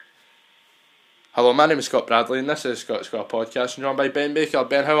Hello, my name is Scott Bradley and this is Scott Podcast and joined by Ben Baker.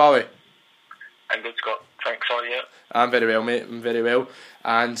 Ben, how are we? I'm good, Scott. Thanks, how are you? I'm very well, mate. I'm very well.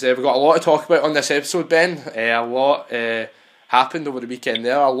 And we've got a lot to talk about on this episode, Ben. A lot happened over the weekend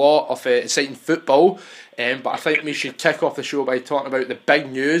there. A lot of exciting football. But I think we should kick off the show by talking about the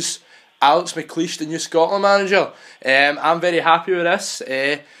big news. Alex McLeish, the new Scotland manager. I'm very happy with this.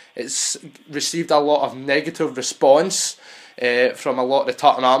 It's received a lot of negative response from a lot of the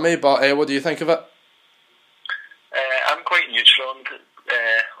Tartan Army, but what do you think of it? I'm quite neutral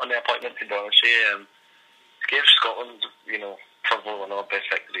on the appointment, to be honest with you. It gave Scotland, probably one of the best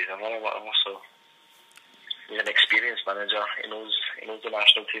victories ever or whatever, so he's an experienced manager. He knows the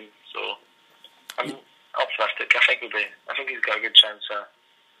national team, so I'm optimistic. I think he's got a good chance of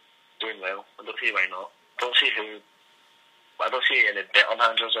doing well. I don't see why not. I don't see any better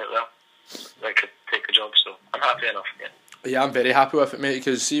managers out there that could take the job, so I'm happy enough, yeah. Yeah, I'm very happy with it, mate,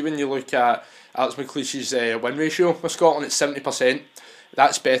 because see, when you look at Alex McLeish's win ratio with Scotland, it's 70%.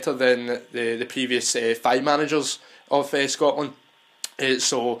 That's better than the previous 5 managers of Scotland.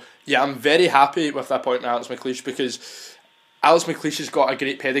 So, yeah, I'm very happy with the appointment of Alex McLeish, because Alex McLeish has got a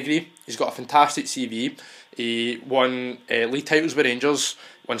great pedigree. He's got a fantastic CV. He won league titles with Rangers,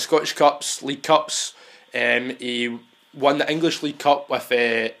 won Scottish Cups, League Cups. He won the English League Cup with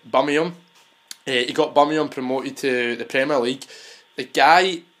Birmingham. He got Birmingham promoted to the Premier League. The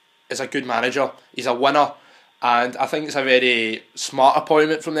guy is a good manager. He's a winner. And I think it's a very smart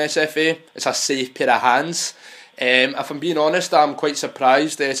appointment from the SFA. It's a safe pair of hands. If I'm being honest, I'm quite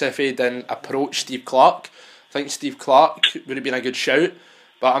surprised the SFA didn't approach Steve Clarke. I think Steve Clarke would have been a good shout.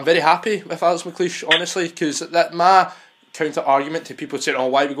 But I'm very happy with Alex McLeish, honestly, because that my counter-argument to people saying,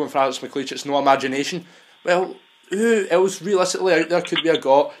 why are we going for Alex McLeish? It's no imagination. Well, who else realistically out there could we have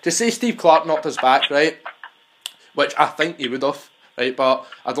got? To say Steve Clarke knocked us back, right? Which I think he would have, right? But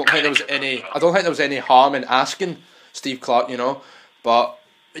I don't think there was any harm in asking Steve Clarke, But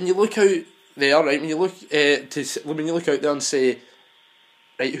when you look out there, right? When you look out there and say,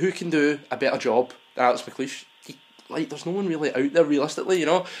 right, who can do a better job than Alex McLeish? There's no one really out there realistically,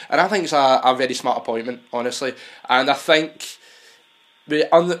 And I think it's a very smart appointment, honestly. And I think with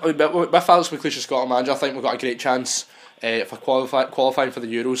Alex McLeish as Scotland manager, I think we've got a great chance for qualifying for the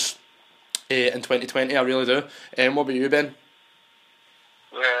Euros in 2020. I really do. What about you, Ben?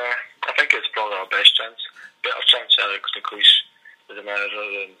 I think it's probably our best chance. Better chance of Alex McLeish as a manager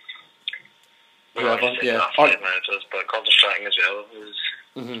than managers, but Gordon Strachan as well is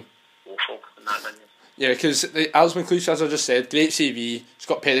awful in that opinion. Yeah, because Alex McLeish, as I just said, great CV. He's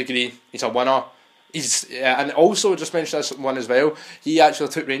got pedigree. He's a winner. And also just mention this one as well. He actually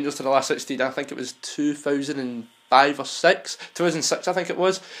took Rangers to the last 16. I think it was 2005 or 2006. I think it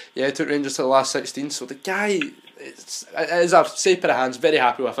was. Yeah, he took Rangers to the last 16. So the guy is a safe pair of hands. Very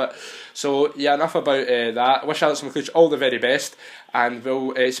happy with it. So yeah, enough about that. I wish Alex McLeish all the very best. And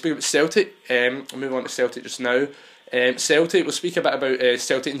we'll speak about Celtic. We'll move on to Celtic just now. Celtic, we'll speak a bit about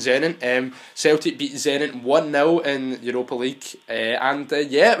Celtic and Zenit. Celtic beat Zenit 1-0 in Europa League, and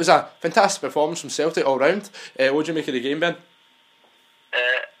it was a fantastic performance from Celtic all round. What did you make of the game, Ben?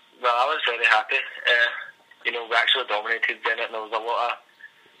 Well, I was very happy. We actually dominated Zenit, and there was a lot of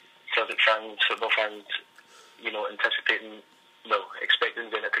Celtic fans, football fans, expecting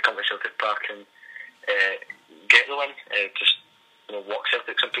Zenit to come to Celtic Park and get the win. Walk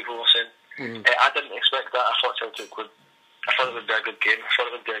Celtic, some people were saying. I didn't expect that. I thought it would be a good game. I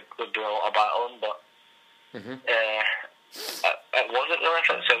thought it would be a lot of battling, but it wasn't really. I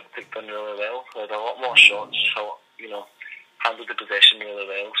thought Celtic done really well. They had a lot more shots, handled the possession really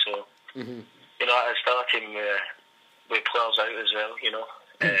well. So, it's still a team with players out as well,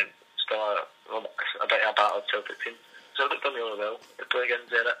 still a bit of a battered Celtic team. Celtic done really well. They play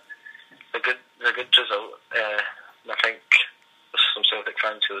against Zenit. It's a good result, and I think there's some Celtic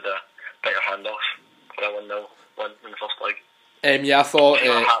fans who would bite your hand off for a 1-0 win in the first leg. I thought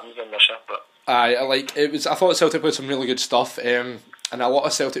what happens in Russia, but I thought Celtic played some really good stuff, and a lot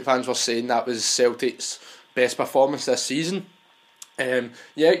of Celtic fans were saying that was Celtic's best performance this season.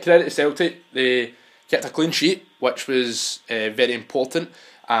 Credit to Celtic. They kept a clean sheet, which was very important,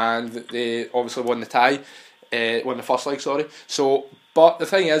 and they obviously won the first leg. So, but the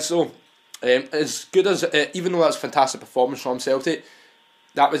thing is though, as good as even though that's a fantastic performance from Celtic,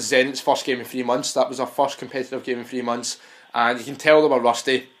 that was Zenit's first game in 3 months. That was our first competitive game in 3 months, and you can tell they were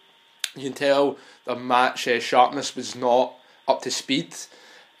rusty. You can tell the match sharpness was not up to speed.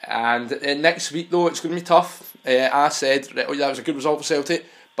 And next week though, it's going to be tough. I said that was a good result for Celtic,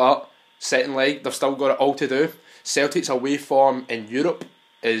 but second leg they've still got it all to do. Celtic's away form in Europe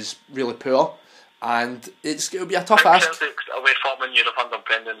is really poor, and it'll be a tough ask. Celtic's away form in Europe under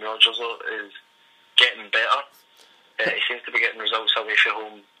Brendan Rodgers is getting better. He seems to be getting results away from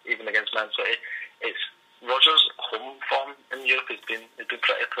home, even against Man City. It's Rodgers' home form in Europe has been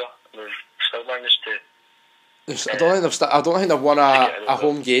pretty poor. They've still managed to. I don't think they've won a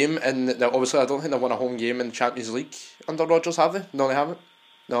home game, and obviously I don't think they've won a home game in the Champions League under Rodgers, have they? No, they haven't.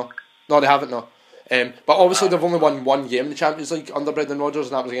 No, they haven't. No, but obviously they've only won one game in the Champions League under Brendan Rodgers,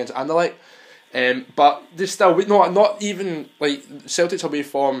 and that was against Anderlecht. But they still, not even like Celtic's away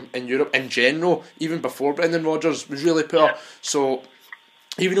form in Europe in general, even before Brendan Rodgers, was really poor. Yeah. So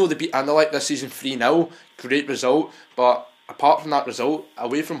even though they beat Anderlecht this season 3-0, great result. But apart from that result,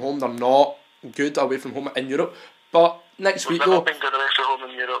 away from home they're not good away from home in Europe. But next week though, they've been good away from home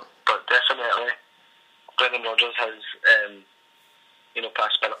in Europe, but definitely Brendan Rodgers has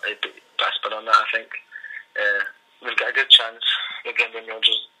passed on that. I think we've got a good chance with Brendan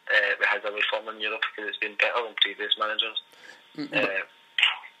Rodgers. We had away form in Europe because it's been better than previous managers.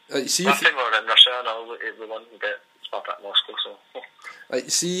 Last time we were in Russia and all, we won a bit Spartak Moscow. So,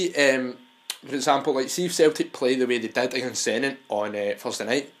 for example, see if Celtic play the way they did against Zenit on Thursday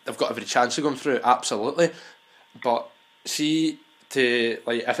night, they've got every chance of going through, absolutely. But see,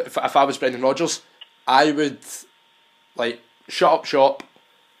 if I was Brendan Rodgers, I would shut up shop,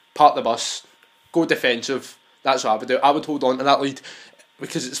 park the bus, go defensive. That's what I would do. I would hold on to that lead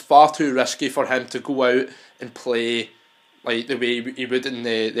because it's far too risky for him to go out and play like the way he would in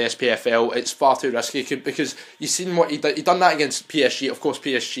the SPFL. It's far too risky because you've seen what he did. He done that against PSG. Of course,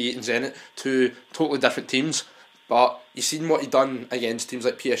 PSG and Zenit, two totally different teams. But you've seen what he done against teams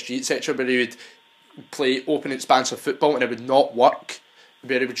like PSG, etc., where he would play open, expansive football and it would not work.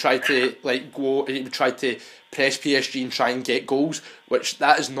 Where he would try to he would try to press PSG and try and get goals, which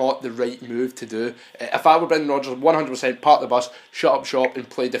that is not the right move to do. If I were Brendan Rodgers, 100% park the bus, shut up shop and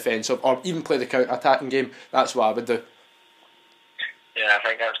play defensive, or even play the counter-attacking game. That's what I would do. Yeah, I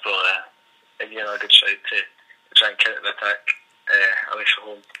think that's probably a good shout to try and counter the attack away from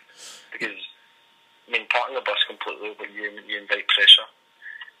home, because parking the bus completely, but you invite pressure.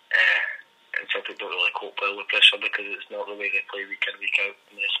 And Celtic don't really cope well with pressure because it's not the way they play week in, week out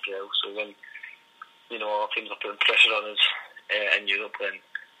in the SPL. So when our teams are putting pressure on us in Europe, then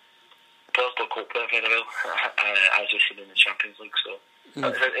players don't cope with it very well, as we've seen in the Champions League. So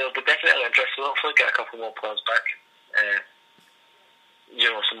it'll be definitely interesting. Hopefully get a couple more players back.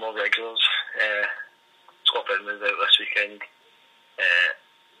 Some more regulars. Scott Brennan is out this weekend.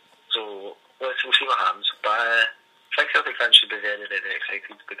 So we'll see what happens. But I think Celtic fans should be very, very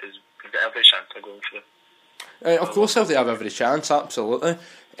excited because we've got every chance of going through. Of course, Celtic have every chance, absolutely.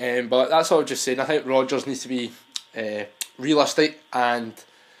 But that's all I'm just saying. I think Rodgers needs to be realistic and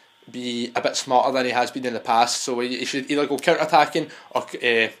be a bit smarter than he has been in the past. So he should either go counter-attacking or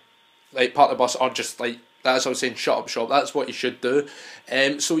park the bus, or just that's what I was saying, shut up shop. That's what he should do.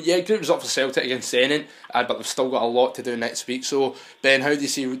 So great result for Celtic against Zenit, but they've still got a lot to do next week. So Ben, how do you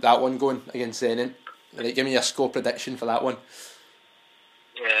see that one going against Zenit? Give me a score prediction for that one.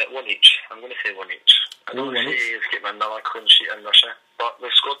 One each. I'm going to say one each. I don't see he's getting another clean sheet in Russia, but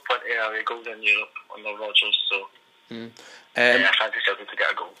we've scored plenty of away goals in Europe under Rodgers, so I fancy Celtic to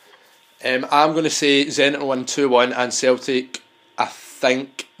get a goal. I'm going to say Zenit will win 2-1, and Celtic, I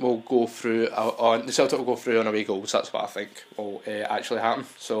think, will go through Celtic will go through on away goals. That's what I think will actually happen.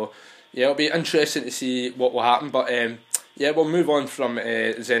 So it'll be interesting to see what will happen. But we'll move on from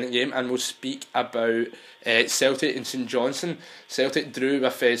the Zenit game and we'll speak about Celtic and St Johnstone. Celtic drew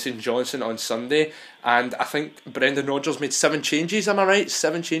with St Johnstone on Sunday, and I think Brendan Rodgers made 7 changes. Am I right?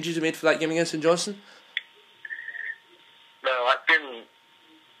 7 changes he made for that game against St Johnstone. Well, I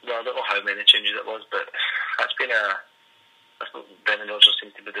don't know how many changes it was, but that's what Brendan Rodgers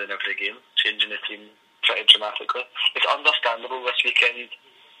seems to be doing every game, changing the team pretty dramatically. It's understandable this weekend,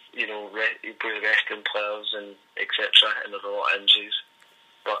 we're resting players and etc. and there's a lot of injuries.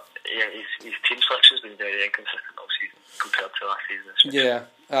 But his team selection has been very inconsistent all season compared to last season. Yeah,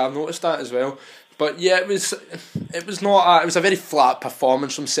 I've noticed that as well. But it was a very flat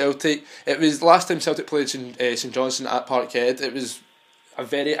performance from Celtic. It was the last time Celtic played St Johnstone at Parkhead. It was a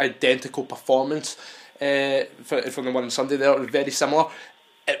very identical performance from the one on Sunday there. It was very similar.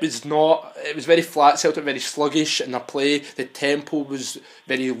 It was very flat. Celtic very sluggish in their play. The tempo was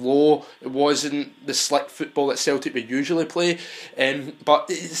very low. It wasn't the slick football that Celtic would usually play. But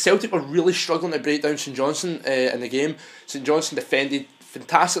Celtic were really struggling to break down St Johnstone in the game. St Johnstone defended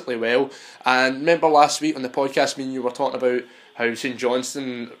fantastically well. And remember last week on the podcast, me and you were talking about how St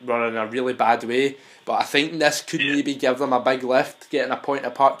Johnstone were in a really bad way. But I think this could maybe give them a big lift, getting a point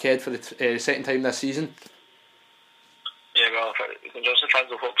at Parkhead for the second time this season. Yeah, well, St Johnstone fans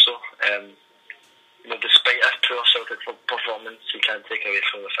will hope so. Despite a poor Celtic performance, you can't take away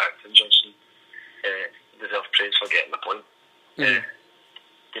from the fact that Johnstone deserve praise for getting the point.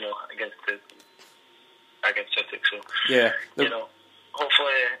 Against Celtic. So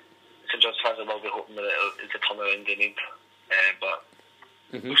hopefully St John's fans will be hoping that it's a turnaround they need. But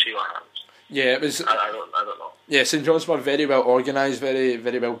we'll see what happens. Yeah, it was. I don't know. Yeah, St John's were very well organised, very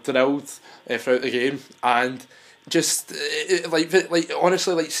very well drilled throughout the game, and just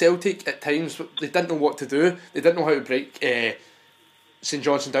honestly, Celtic at times they didn't know what to do. They didn't know how to break St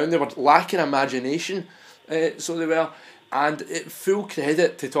Johnstone down. They were lacking imagination, so they were. And full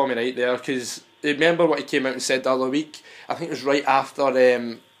credit to Tommy Wright there, because remember what he came out and said the other week. I think it was right after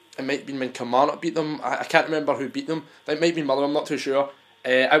it might have been when Kilmarnock beat them. I can't remember who beat them. It might have been Motherwell, I'm not too sure.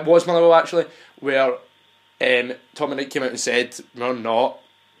 It was Motherwell actually, where Tommy Wright came out and said we're not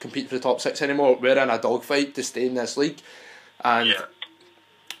competing for the top 6 anymore. We're in a dogfight to stay in this league, and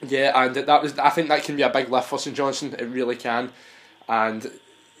and that was. I think that can be a big lift for St Johnstone. It really can, and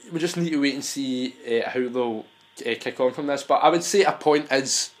we just need to wait and see how they'll kick on from this. But I would say a point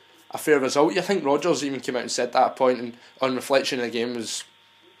is a fair result. I think Rodgers even came out and said that a point, and on reflection of the game was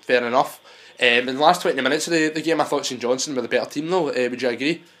fair enough. In the last 20 minutes of the game, I thought St Johnstone were the better team though. Would you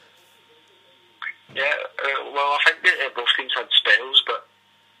agree? Yeah, well, I think that both teams had spells, but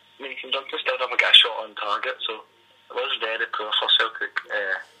I mean, St Johnstone still never got a shot on target, so it was very poor for Celtic.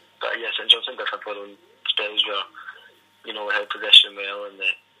 But yeah, St Johnstone did have their own spells where, we held possession well and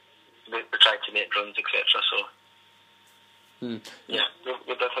they tried to make runs, etc. So yeah,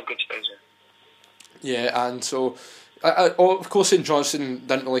 we did have good spells. Yeah, and so of course St Johnstone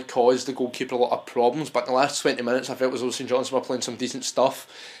didn't really cause the goalkeeper a lot of problems, but in the last 20 minutes I felt as though St Johnstone were playing some decent stuff.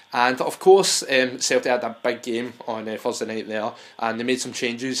 And of course Celtic had a big game on Thursday night there, and they made some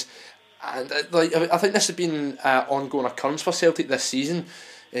changes, and I think this has been an ongoing occurrence for Celtic this season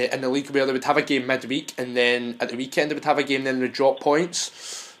in the league, where they would have a game midweek and then at the weekend they would have a game, then they would drop points.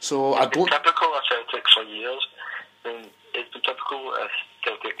 So it's been typical of Celtic for years. It's been typical of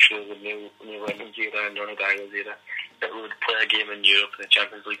Celtic through the Neil Lennon era and Ronald Ireland's era, that we would play a game in Europe, in the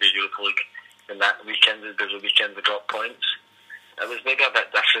Champions League or Europa League, and that weekend would be the weekend we drop points. It was maybe a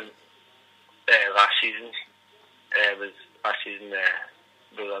bit different last season.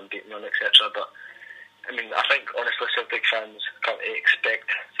 We were unbeaten on, etc. But I mean, I think honestly Celtic fans can't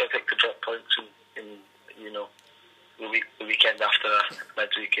expect Celtic to drop points in the weekend after a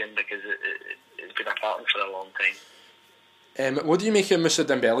mid-weekend, because it's been a pattern for a long time. What do you make of Moussa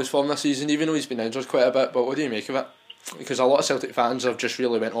Dembele's form this season, even though he's been injured quite a bit? But what do you make of it? Because a lot of Celtic fans have just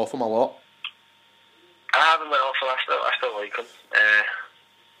really went off him a lot. I haven't went off him. I still like him.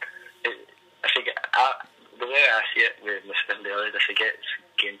 The way I see it with Moussa Dembele, if he gets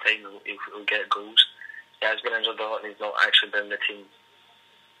game time, he'll get goals. He has been injured a lot and he's not actually been in the team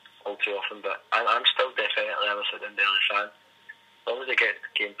all too often, but I'm still definitely a Moussa Dembele fan. As long as he gets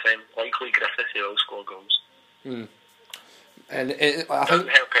game time, like Lee Griffiths, he will score goals. And it doesn't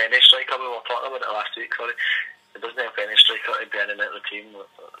help any striker. We were talking about it last week, sorry. It doesn't help any striker to be in and out of the team.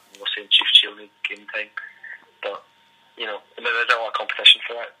 We're saying Chief Shield needs game time. But, there's a lot of competition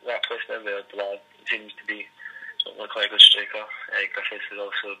for that place now. The lad seems to be quite a good striker. Griffiths is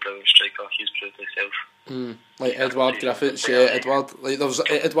also a brilliant striker. He's proved himself. Like Edward Griffiths, there was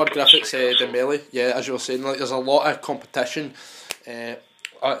Edward Griffiths, Dembele. Yeah, as you were saying, there's a lot of competition. And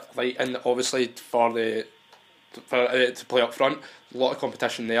obviously to play up front, a lot of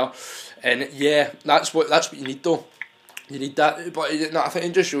competition there, and that's what you need though. You need that, but I think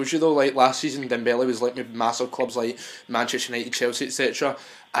it just shows you though. Like last season, Dembele was like with massive clubs like Manchester United, Chelsea, etc.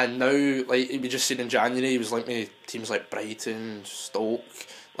 And now, like we just seen in January, he was like with teams like Brighton, Stoke,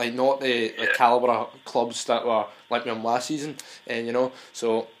 like not the calibre of clubs that were like with him last season, and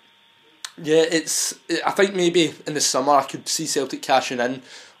so. Yeah, I think maybe in the summer I could see Celtic cashing in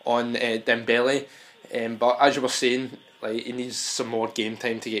on Dembele, but as you were saying, like he needs some more game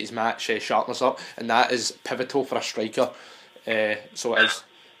time to get his match sharpness up, and that is pivotal for a striker. So it is.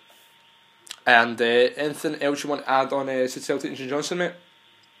 And anything else you want to add on Celtic and St Johnstone, mate?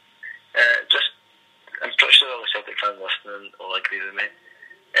 I'm pretty sure all the Celtic fans listening will agree with me.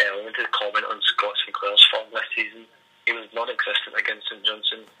 I wanted to comment on Scott Sinclair's form this season. He was non-existent against St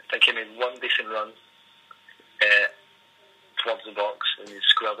Johnstone. I think he made one decent run towards the box, and he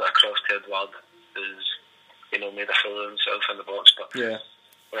squared it across to Edouard, who's made a fool of himself in the box. But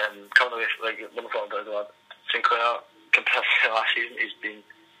coming away, when I thought about Edouard, Sinclair, compared to last season, he's been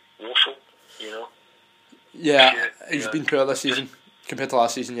woeful. Yeah, he's been poor this season compared to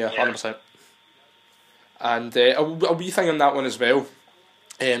last season. 100%. And a wee thing on that one as well.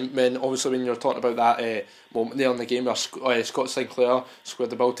 When you're talking about that moment there in the game where Scott Sinclair scored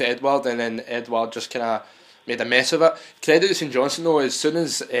the ball to Edouard, and then Edouard just kind of made a mess of it. Credit to St Johnstone though, as soon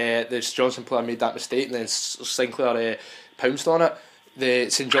as the St Johnstone player made that mistake and then Sinclair pounced on it, the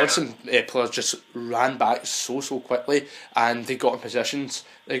St Johnstone players just ran back so quickly, and they got in positions.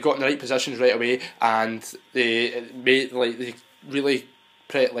 They got in the right positions right away, and they really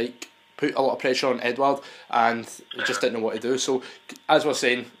put a lot of pressure on Edouard, and they just didn't know what to do. So, as we're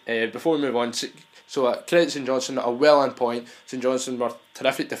saying, before we move on, credit St Johnstone are well on point. St Johnstone were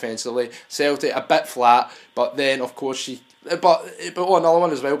terrific defensively. Celtic a bit flat, but then of course but another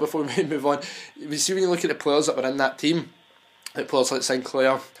one as well before we move on. We see when you look at the players that were in that team, like players like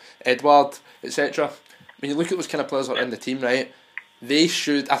Sinclair, Edouard, etc. When you look at those kind of players that are in the team, right, I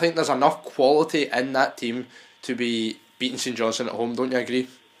think there's enough quality in that team to be beating St Johnstone at home. Don't you agree?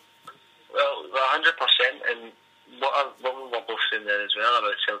 Well, 100%, and what we were both saying there as well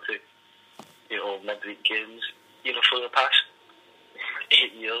about Celtic, midweek games, for the past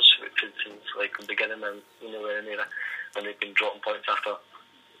 8 years, since like the beginning and when they've been dropping points after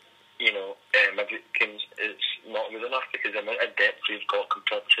midweek games, it's not good enough, because the amount of depth we've got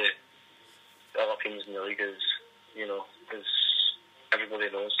compared to other teams in the league is everybody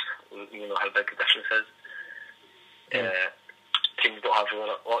knows how big the difference is. Teams don't have the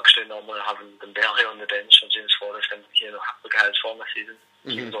luxury normally having Dembele on the bench or James Forrest, and look at his form this season.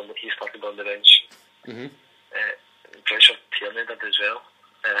 He started on the bench. Pressure Tierney did as well.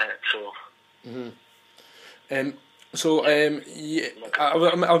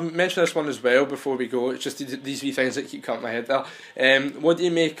 I'll mention this one as well before we go. It's just these wee things that keep coming to my head there. What do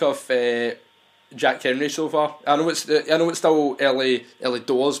you make of Jack Henry so far? I know it's still early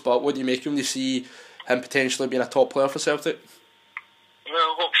doors, but what do you make of him? Do you see him potentially being a top player for Celtic?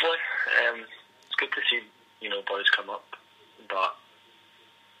 Well, hopefully. It's good to see boys come up, but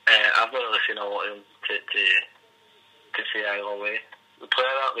I've not really seen a lot of him to say either way. The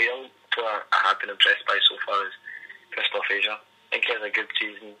young player I have been impressed by so far is Christophe Asia. I think he had a good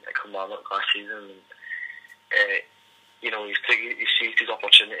season at Kilmarnock last season, and he's seized his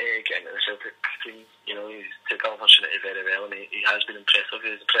opportunity to get into the Celtic team. He's taken the opportunity very well, and he has been impressive.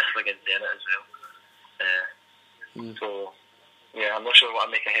 He was impressive against Zenit as well. So, yeah, I'm not sure what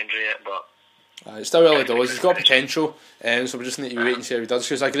I make of Henry yet, but it's still early doors. He's got potential, so we just need to wait and see how he does.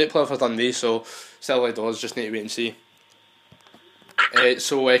 Because he's a great player for Dundee, so still early doors. Just need to wait and see.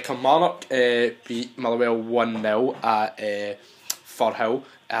 Kilmarnock beat Motherwell 1-0 at Fir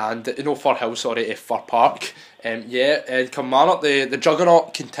Park. And Kilmarnock, the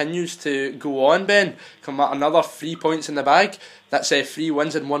juggernaut continues to go on, Ben. Another 3 points in the bag. That's 3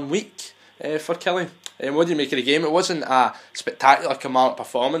 wins in 1 week for Killie. What do you make of the game? It wasn't a spectacular Kilmarnock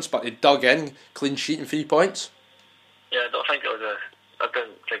performance, but they dug in, clean sheet and 3 points. Yeah, I didn't think it was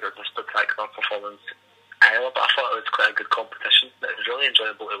a spectacular performance either, but I thought it was quite a good competition. It was really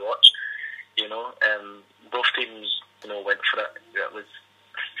enjoyable to watch. Both teams, went for it. It was a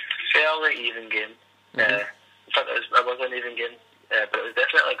fairly even game. In fact, it was an even game, but it was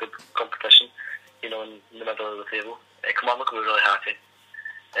definitely a good competition. In the middle of the table, Kilmarnock were really happy.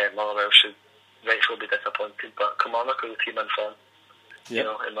 Motherwell should rightfully be disappointed, but Kilmarnock are the team in form.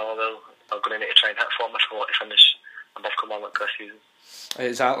 And Motherwell are going to need to try and hit form if they want to finish above Kilmarnock this season.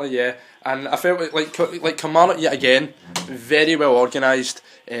 Exactly, yeah. And I felt like Kilmarnock yet again, very well organised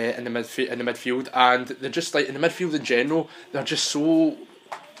in the midfield, and they're just like in the midfield in general. They're just so.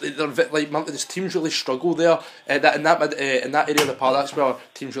 This teams really struggle there. In that area of the park, that's where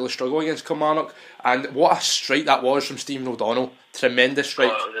teams really struggle against Kilmarnock. And what a strike that was from Stephen O'Donnell! Tremendous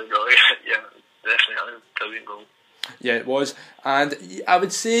strike. Oh, it was really, yeah, definitely a brilliant goal. Yeah, it was. And I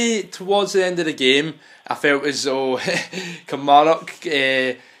would say towards the end of the game, I felt as though Kilmarnock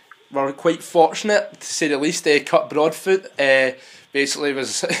were quite fortunate, to say the least. Cut Broadfoot basically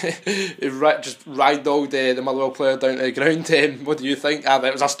was just ragdolled the Motherwell player down to the ground. What do you think?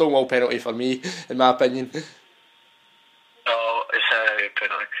 It was a Stonewall penalty for me, in my opinion. Oh, it's a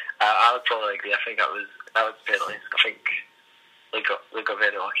penalty. I would probably agree. I think that was penalty. I think they got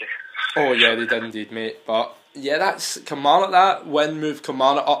very lucky. Oh yeah, they did indeed, mate. But yeah, that's Kilmarnock. That win moved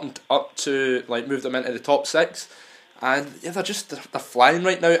Kilmarnock up to moved them into the top 6, and yeah, they're flying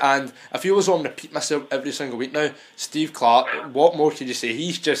right now. And I feel as though I'm repeating myself every single week now. Steve Clarke, what more could you say?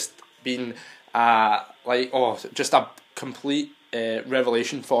 He's just been just a complete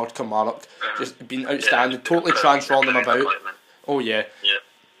revelation for Kilmarnock. Just been outstanding, totally transformed them about. Oh yeah. Yeah.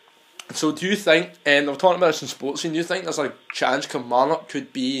 So do you think, and we're talking about this in sports, do you think there's a chance Kilmarnock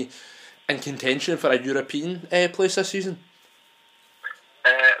could be in contention for a European place this season?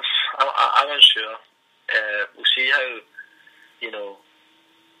 I'm unsure. We'll see how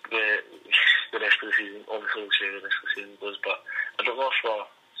the rest of the season. Obviously, we'll see how the rest of the season goes, but I don't know if we're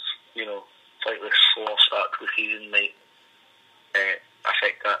slightly slow start to the season might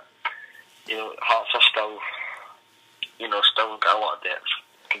affect that. Hearts are still got a lot of depth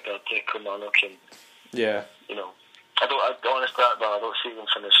compared to Kilmarnock, and yeah. I don't see them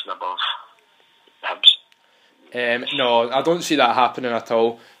finishing above Hibs. No, I don't see that happening at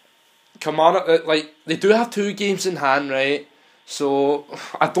all. Kilmarnock, they do have 2 games in hand, right? So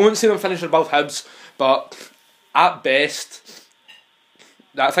I don't see them finishing above Hibs, but at best,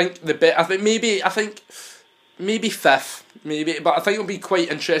 I think maybe fifth, but I think it'll be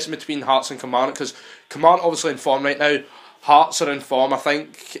quite interesting between Hearts and Kilmarnock, because Kilmarnock obviously in form right now. Hearts are in form. I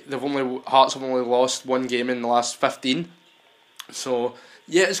think Hearts have only lost 1 game in the last 15. So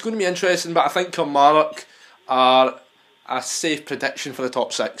yeah, it's going to be interesting. But I think Kilmarnock are a safe prediction for the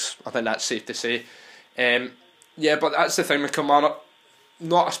top 6. I think that's safe to say. Yeah, but that's the thing with Kilmarnock.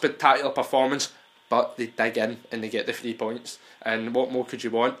 Not a spectacular performance, but they dig in and they get the 3 points. And what more could you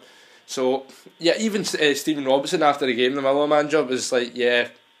want? So yeah, even Stephen Robertson after the game, the Motherwell manager, was like,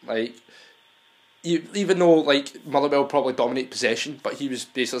 even though Motherwell probably dominate possession, but he was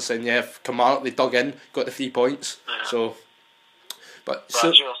basically saying, if Kilmarnock, they dug in, got the 3 points. Yeah. So, but as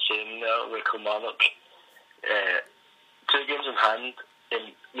you're saying there with Kilmarnock, 2 games in hand,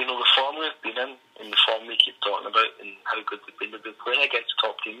 and the form we've been in, and the form we keep talking about, and how good they've been playing against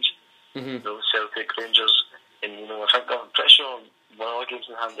top teams. Celtic, Rangers, and I think I'm pretty sure one of our games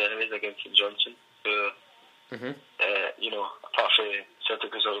in hand anyways against St Johnstone, who apart from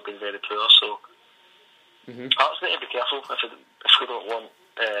Celtic has always been very poor, so Hearts need to be careful if we don't want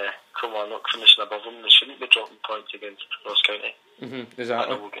Kilmarnock finishing above them. They shouldn't be dropping points against Ross County.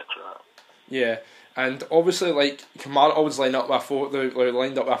 Exactly. We'll get to that. Yeah, and obviously Kilmarnock always lined up with a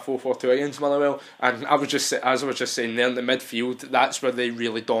 4-4-2 against Motherwell, and I was just saying there in the midfield, that's where they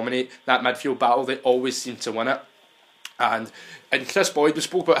really dominate. That midfield battle, they always seem to win it. And Chris Boyd, we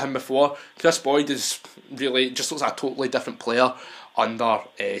spoke about him before. Chris Boyd is really just looks like a totally different player under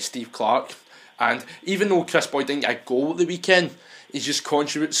Steve Clarke. And even though Chris Boyd didn't get a goal at the weekend, he just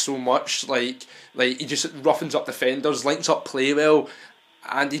contributes so much. Like he just roughens up defenders, links up play well,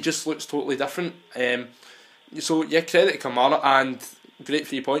 and he just looks totally different. So yeah, credit to Kilmarnock and great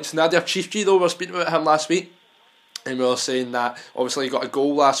 3 points. Nadir Chifji though, we were speaking about him last week, and we were saying that obviously he got a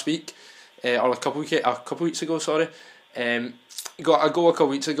goal last week, or a couple weeks ago. Sorry, he got a goal a couple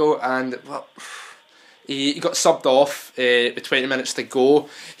weeks ago, and he got subbed off with 20 minutes to go.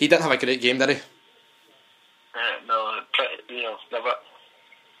 He didn't have a great game, did he? No, never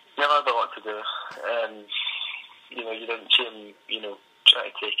had a lot to do. You didn't see him, try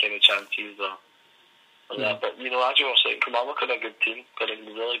to take any chances or that. But, as you were saying, Kilmarnock are a good team. They're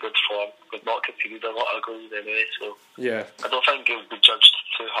in really good form. They've not conceded a lot of goals anyway, so yeah. I don't think it will be judged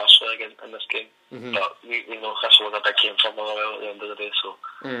too harshly again in this game. But we know this was a big game for Motherwell at the end of the day, so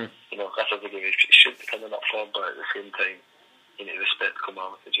this is the game he should be coming up for, but at the same time, you need to respect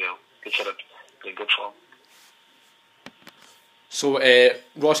Kilmarnock as well, considered in good form. So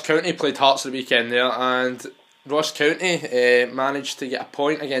Ross County played Hearts the weekend there, and Ross County managed to get a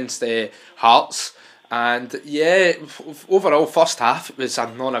point against Hearts, and yeah, overall first half was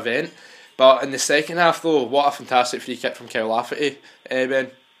a non-event, but in the second half though, what a fantastic free kick from Kyle Lafferty,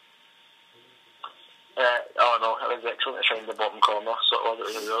 Ben. It was excellent to find the bottom corner, so it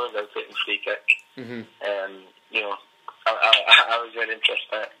was a really well-taken free kick. I was very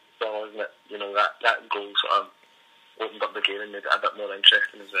interested in it, wasn't it? That goal sort of opened up the game and made it a bit more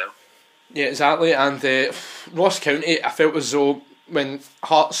interesting as well. Yeah, exactly. And Ross County, I felt as though when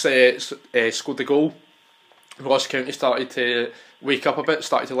Hearts scored the goal, Ross County started to wake up a bit,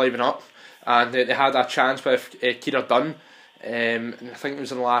 started to liven up, and they had a chance with Kieran Dunn. And I think it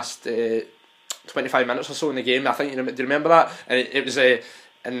was in the last 25 minutes or so in the game. I think do you remember that? And it was in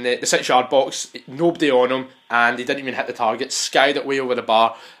the 6-yard box, nobody on him, and he didn't even hit the target. Skied it way over the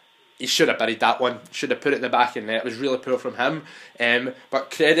bar. He should have buried that one. Should have put it in the back of the net. It was really poor from him.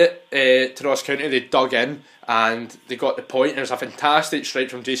 But credit to Ross County, they dug in and they got the point. It was a fantastic strike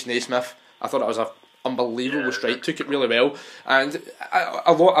from Jason Naismith. I thought it was an unbelievable strike. Took it really well. And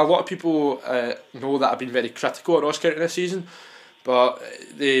a lot of people know that I've been very critical of Ross County this season. But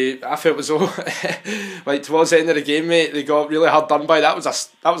I felt as though, towards the end of the game, mate, they got really hard done by. That was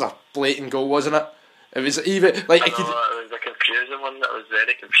a blatant goal, wasn't it? It was even it was a confusing one. That was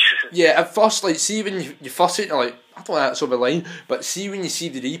very confusing. Yeah, at first, see when you first see it, you're like, I don't think that's over the line. But see when you see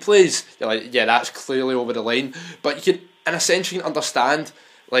the replays, you're like, yeah, that's clearly over the line. But you can, in a sense, you can understand,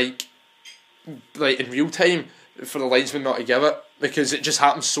 like in real time, for the linesman not to give it, because it just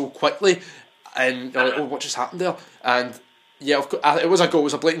happens so quickly, and you're like, oh, what just happened there? And yeah, of course, it was a goal. It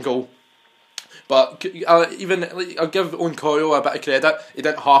was a blatant goal. But even I'll give Owen Coyle a bit of credit. He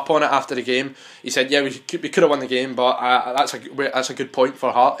didn't harp on it after the game. He said, "Yeah, we could have won the game, but that's a good point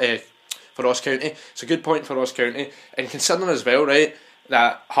for for Ross County. It's a good point for Ross County, and considering as well, right,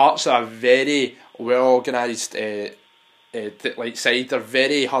 that Hearts are a very well organised side. They're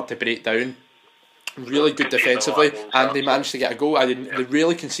very hard to break down. Really good defensively, and they managed to get a goal. They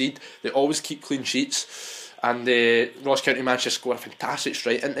really concede. They always keep clean sheets, and Ross County managed to score a fantastic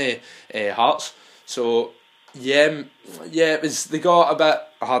strike into Hearts. So yeah, it was. They got a bit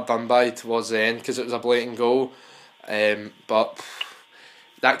hard done by towards the end because it was a blatant goal, but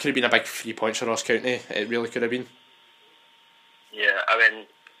that could have been a big 3 points for Ross County. It really could have been. Yeah, I mean,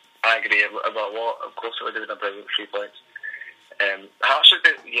 I agree about what. Of course, it would have been a brilliant 3 points. Hearts should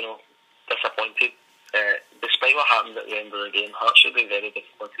be, disappointed. Despite what happened at the end of the game, Hearts should be very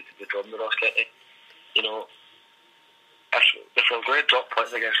disappointed to be drawn with Ross County. If we're going to drop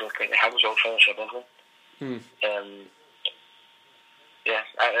points against Ross County, how was all finish above them?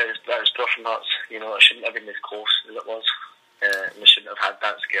 That was tough from Hearts. It shouldn't have been as close as it was. We shouldn't have had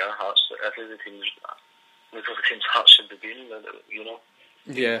that scare. Hearts, I think the teams Hearts should have been,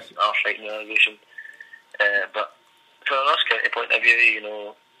 Yeah. Are fighting relegation. But from a Ross County point of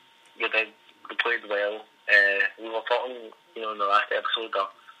view, they played well. We were talking, in the last episode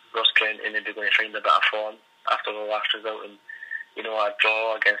that Ross County maybe going to find a bit of form after the last result, and a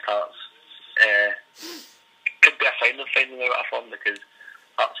draw against Hearts could be a sign of finding a bit of form, because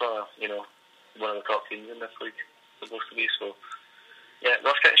Hearts are one of the top teams in this league, supposed to be. So yeah,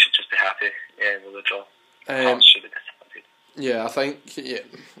 Ross County should just be happy with the draw. Hearts should be disappointed. Yeah, I think. Yeah,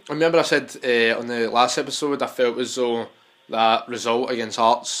 I remember I said on the last episode I felt as though that result against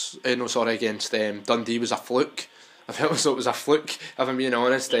Hearts, against Dundee was a fluke. I felt as though it was a fluke, if I'm being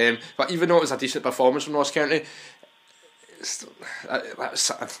honest. But even though it was a decent performance from Ross County,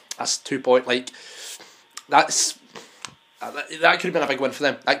 that's 2 point. That could have been a big win for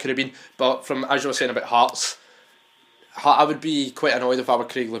them. That could have been. But from, as you were saying about Hearts, I would be quite annoyed if I were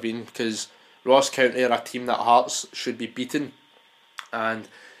Craig Levein, because Ross County are a team that Hearts should be beating, and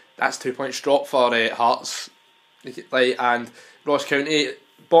that's 2 points drop for Hearts. And Ross County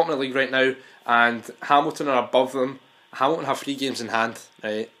bottom of the league right now, and Hamilton are above them. Hamilton have 3 games in hand.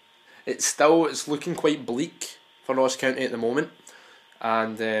 Right, it's looking quite bleak for Ross County at the moment,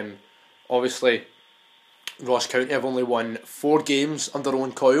 and obviously Ross County have only won 4 games under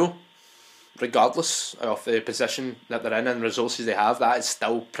Owen Coyle. Regardless of the position that they're in and resources they have, that is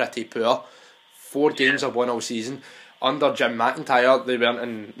still pretty poor. 4 games have won all season. Under Jim McIntyre, they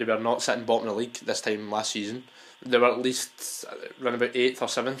were not sitting bottom of the league this time last season. They were at least around about 8th or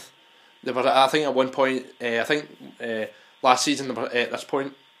 7th. They were, I think, at one point. Last season they were at this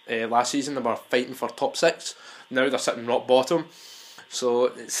point. Last season they were fighting for top 6. Now they're sitting rock bottom. So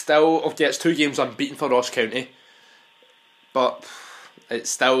it's still it's 2 games unbeaten for Ross County, but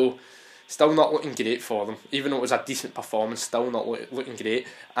it's still not looking great for them. Even though it was a decent performance, still not looking great.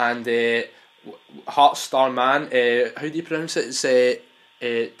 And Hearts star man, how do you pronounce it? It's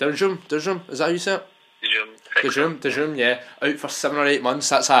Durjum. Is that how you say it? Durjum, yeah, out for 7 or 8 months.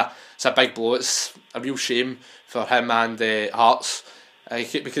 That's a big blow. It's a real shame for him and Hearts,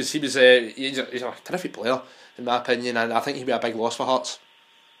 because he's a terrific player in my opinion, and I think he'd be a big loss for Hearts.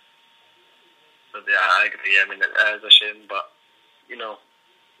 Yeah, I agree. I mean, it is a shame, but we're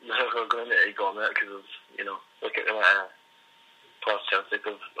going to egg on it because of look at the past Celtic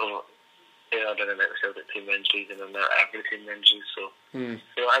of I've been in the Celtic team injuries and then every team injuries, so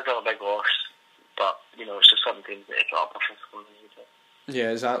it's not a big loss. But it's just something to make it up for.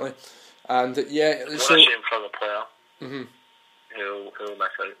 Yeah, exactly. And it's a shame for the player who'll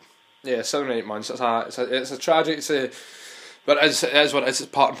miss out. Yeah, 7 or 8 months. It's a tragic. But it is what it is. It's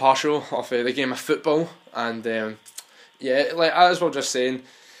part and parcel of the game of football. And as we were just saying,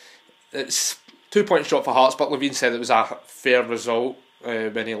 it's 2 points drop for Hearts. But Levein said it was a fair result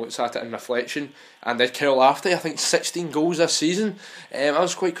when he looks at it in reflection. And then Kyle Lafferty, I think 16 goals this season. I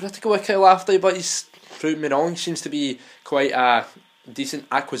was quite critical of Kyle Lafferty, but he's proved me wrong. He seems to be quite a decent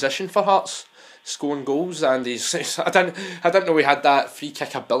acquisition for Hearts, scoring goals, and I didn't know he had that free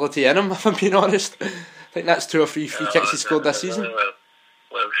kick ability in him, if I'm being honest. I think that's 2 or 3 free kicks he scored this season.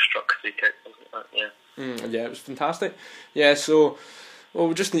 Well struck free kick, wasn't it? Yeah, it was fantastic. Yeah, so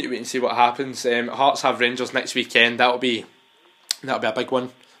we just need to wait and see what happens. Hearts have Rangers next weekend. That'll be a big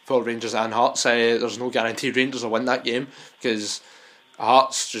one for Rangers and Hearts. There's no guarantee Rangers will win that game, because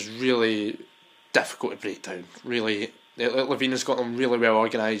Hearts just really difficult to break down. Really, Levein has got them really well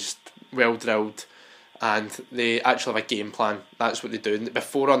organised, well drilled, and they actually have a game plan. That's what they do.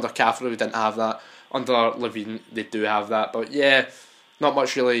 Before under Caffrey we didn't have that. Under Levein they do have that. But yeah, not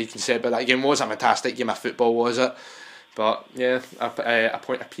much really you can say about that game. It was a fantastic game of football, was it? But yeah, a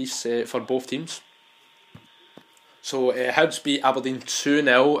point apiece for both teams. So Hibs beat Aberdeen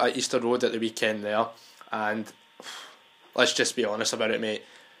 2-0 at Easter Road at the weekend there, and let's just be honest about it, mate.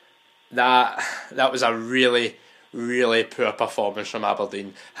 That was a really, really poor performance from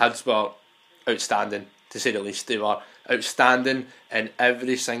Aberdeen. Hibs were outstanding, to say the least. They were outstanding in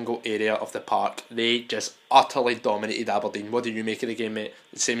every single area of the park. They just utterly dominated Aberdeen. What do you make of the game, mate?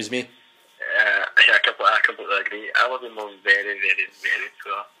 The same as me? Yeah, I completely agree. Aberdeen was very, very, very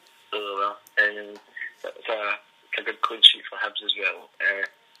poor. Really well. And it's a good clean sheet for Hibs as well.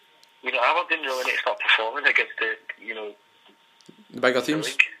 Aberdeen really need to start performing against the bigger teams.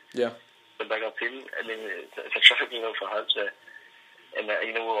 The league. Yeah. The bigger team. I mean, it's a terrific result for Hibs. And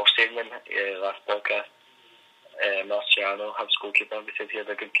we were saying in last podcast, Marciano, Hibs goalkeeper, we said he had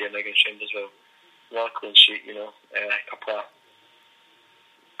a good game against Rangers as well. Another clean sheet, a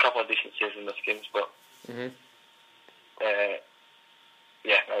couple of decent saves in this games, but I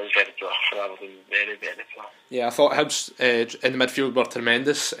was very poor for Aberdeen, very, very poor. Yeah, I thought Hibs in the midfield were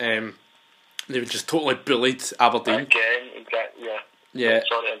tremendous. They were just totally bullied Aberdeen. Again, exactly, yeah. Yeah. I'm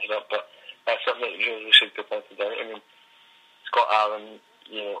sorry to interrupt, but that's something that really should be pointed out. I mean, Scott Allen,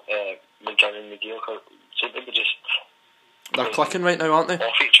 McGinn and McGill seem to be just... They're clicking right now, aren't they?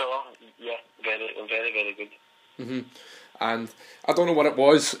 Off each other, yeah, very, very, very good. And I don't know what it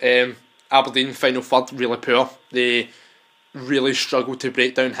was. Aberdeen final third really poor. They really struggled to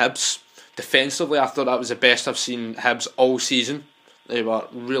break down Hibs. Defensively, I thought that was the best I've seen Hibs all season. They were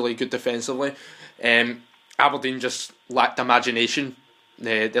really good defensively. Aberdeen just lacked imagination.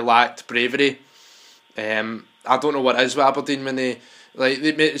 They lacked bravery. I don't know what it is with Aberdeen when they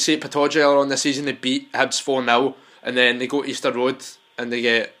say Pittodrie earlier on this season, they beat Hibs 4-0 and then they go to Easter Road and they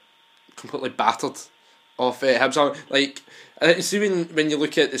get completely battered off Hibs. See when you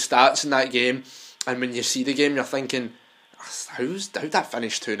look at the stats in that game and when you see the game, you're thinking, how'd that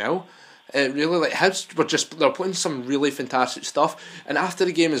finish 2-0? Really, Hibs they're playing some really fantastic stuff. And after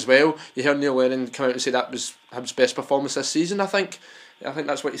the game as well, you heard Neil Lennon come out and say that was Hibs' best performance this season. I think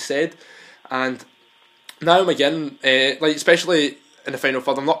that's what he said. And Niall McGinn, especially in the final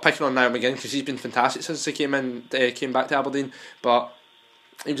third, I'm not picking on Niall McGinn because he's been fantastic since he came back to Aberdeen. But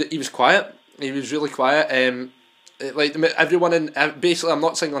he was quiet. He was really quiet. Everyone in basically, I'm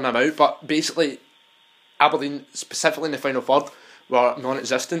not singling him out, but basically Aberdeen, specifically in the final third, were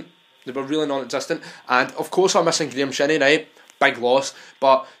non-existent. They were really non-existent, and of course I'm missing Graham Shinnie, right? Big loss.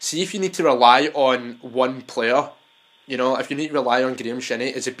 But see, if you need to rely on one player, if you need to rely on Graham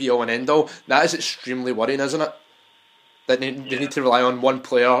Shinnie as a be-all and end-all, that is extremely worrying, isn't it? That they need to rely on one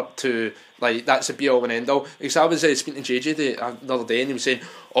player to, that's a be-all and end-all. Because I was speaking to JJ the other day and he was saying,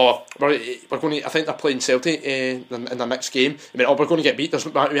 we're going to, I think they're playing Celtic in their next game. We're going to get beat,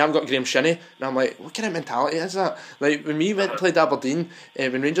 we haven't got Graham Shinnie. And I'm like, what kind of mentality is that? When we went and played Aberdeen,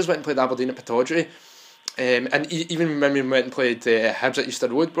 when Rangers went and played Aberdeen at Pittodrie, and even when we went and played Hibs at Easter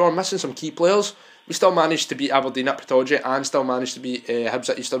Road, we were missing some key players. We still managed to beat Aberdeen at Pittodrie and still managed to beat Hibs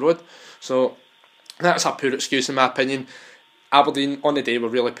at Easter Road. So that's a poor excuse in my opinion. Aberdeen on the day were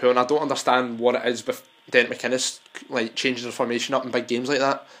really poor, and I don't understand what it is with Dent McInnes changing the formation up in big games like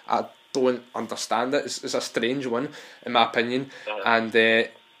that. I don't understand it. It's a strange one in my opinion. And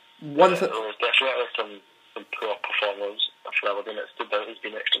one thing, there was definitely some poor performance for Aberdeen. It stood out as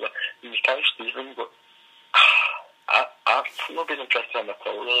being extra. Mackay Steven, but I've not been interested in him at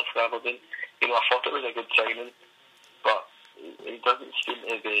all really for Aberdeen. I thought it was a good signing, but it doesn't seem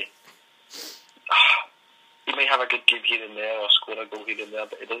to be. He might have a good game here and there or score a goal here and there,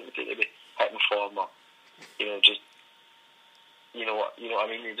 but it doesn't seem to be hitting form or just you know what I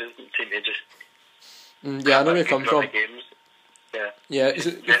mean. He doesn't seem to just. I know where you come from. Games. Yeah, it's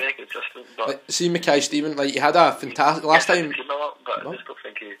very consistent. But see, Mackay Steven, he had a fantastic last time. A lot, but I just don't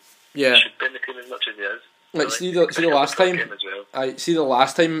think he should be in the team as much as he is. See the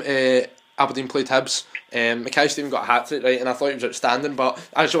last time Aberdeen played Hibs, Mackay Steven got a hat-trick, right, and I thought he was outstanding, but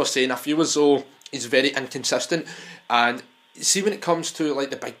as I was saying, I feel as though he's very inconsistent. And see, when it comes to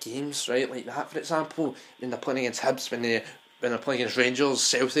the big games, right, like that for example, when they're playing against Hibs, when they're playing against Rangers,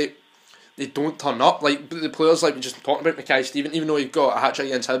 Celtic, they don't turn up. The players we just talked about, Mackay Steven, even though he got a hat-trick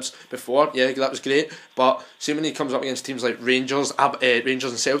against Hibs before, yeah, that was great, but see when he comes up against teams like Rangers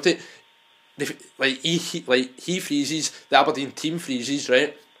and Celtic, he freezes, the Aberdeen team freezes,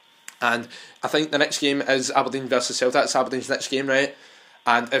 right? And I think the next game is Aberdeen versus Celtic. It's Aberdeen's next game, right?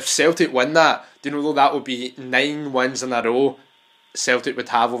 And if Celtic win that, do you know that would be 9 wins in a row Celtic would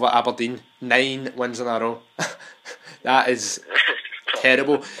have over Aberdeen. 9 wins in a row. That is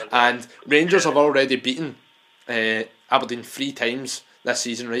terrible. And Rangers have already beaten Aberdeen 3 times this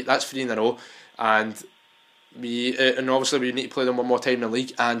season, right? That's 3 in a row, and and obviously we need to play them one more time in the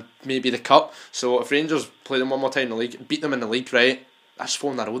league and maybe the cup. So if Rangers play them one more time in the league, beat them in the league, right? That's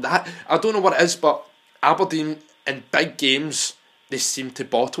 4 in a row. That, I don't know what it is, but Aberdeen in big games, they seem to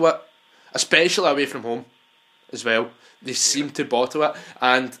bottle it, especially away from home as well. They seem to bottle it,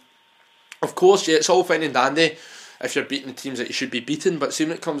 and of course, yeah, it's all fine and dandy if you're beating the teams that you should be beating, but see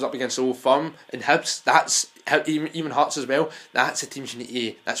when it comes up against Old Firm and Hibs, that's even Hearts as well. That's the teams you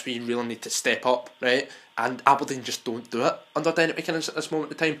need to. That's where you really need to step up, right? And Aberdeen just don't do it under Derek McInnes at this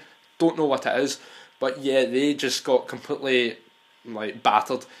moment in time. Don't know what it is, but yeah, they just got completely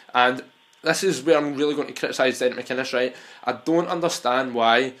battered. And this is where I'm really going to criticise Derek McInnes, right? I don't understand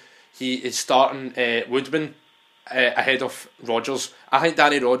why he is starting Woodman ahead of Rodgers. I think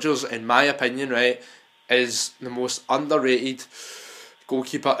Danny Rodgers, in my opinion, right, is the most underrated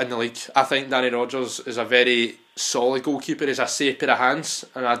goalkeeper in the league. I think Danny Rodgers is a very solid goalkeeper. He's a safe pair of hands,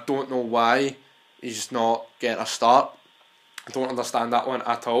 and I don't know why he's not getting a start. I don't understand that one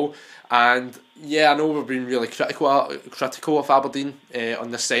at all. And yeah, I know we've been really critical of Aberdeen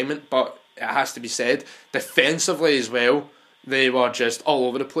on this segment, but it has to be said, defensively as well, they were just all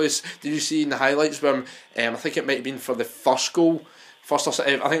over the place. Did you see in the highlights where I think it might have been for the first goal, I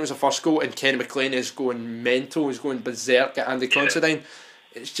think it was the first goal, and Kenny McLean is going mental, he's going berserk at Andy Considine.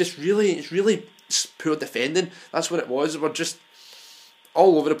 It's really poor defending. That's what it was. We're just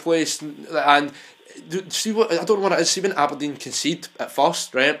all over the place. And see what, I don't know what it is. See when Aberdeen concede at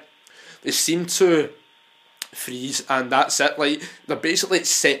first, right? They seem to freeze, and that's it. Like, they're basically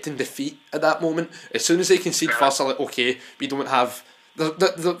accepting defeat at that moment. As soon as they concede first, they're like, okay, we don't have.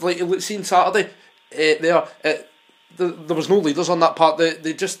 Like, see on Saturday, there was no leaders on that part. There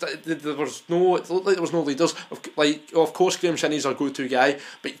was no. It looked like there was no leaders. Of course, Graham Shinney's our go-to guy,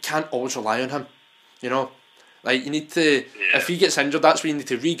 but you can't always rely on him. You know, like, you need to. If he gets injured, that's when you need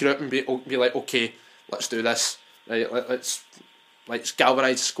to regroup and be like, okay, let's do this. Right, let's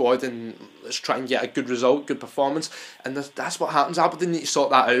galvanise the squad and let's try and get a good result, good performance. And that's what happens. Aberdeen need to sort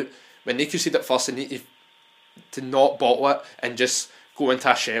that out. When they concede at first, they need to not bottle it and just go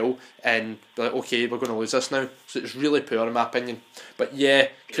into a shell and be like, okay, we're going to lose this now. So it's really poor in my opinion. But yeah,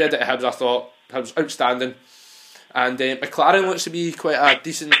 credit to Hibs. I thought Hibs outstanding, and McLaren looks to be quite a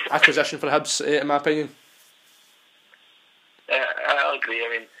decent acquisition for Hibs in my opinion. I agree. I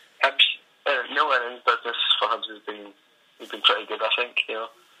mean, Hibs, no innings business for Hibs has been pretty good, I think. You know.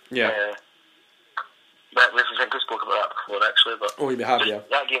 Yeah. But I think we spoke about that before, actually. But we have, yeah.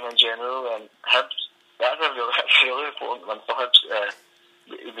 That game in general, and Hibs. That's a really important one for Hibs.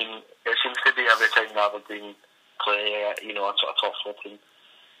 I mean, it seems to be every time Aberdeen play, a sort of top 4 team,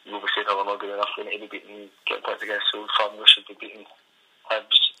 we'll be saying, oh, we're not good enough, we need to be beating, getting points against Old Firm, we should be beating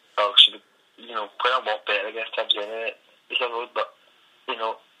Hibs, or should be, playing a lot better against Hibs anyway, road. But,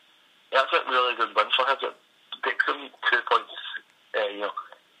 that's a really good win for Hibs. It takes them 2 points,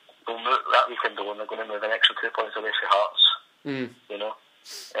 they'll move that weekend alone, they're going to move an extra 2 points away for Hearts, and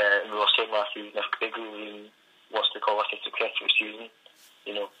we were saying last season, if Craig Green wants to call it a successful season,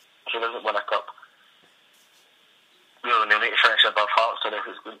 if he doesn't win a cup, they'll need to finish above Hearts, or if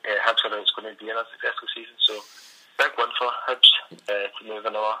it's going, Hibs, or it's going to be a successful season. So, big win for Hibs to move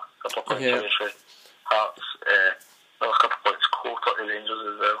another couple of points away for Hearts, another couple of points closer to Rangers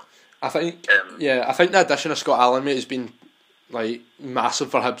as well. I think the addition of Scott Allan, mate, has been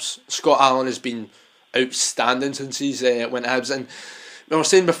massive for Hibs. Scott Allan has been outstanding since he's went to Hibs, and I was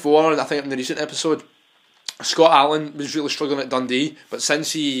saying before, and I think in the recent episode, Scott Allan was really struggling at Dundee, but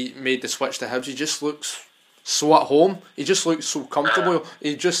since he made the switch to Hibs, he just looks so at home. He just looks so comfortable.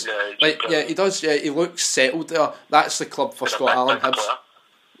 He just he does. Yeah, he looks settled there. That's the club for Scott Allan. Hibs.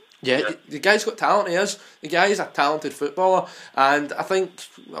 Yeah, the guy's got talent. He is. The guy is a talented footballer, and I think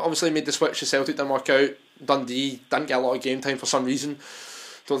obviously he made the switch to Celtic, didn't work out. Dundee didn't get a lot of game time for some reason.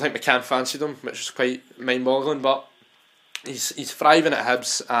 Don't think McCann fancied him, which is quite mind-boggling, but. He's thriving at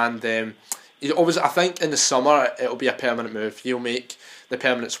Hibs, and I think in the summer it'll be a permanent move. He'll make the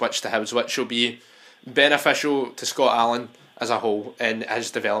permanent switch to Hibs, which will be beneficial to Scott Allan as a whole in his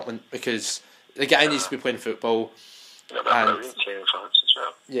development, because the guy needs to be playing football. And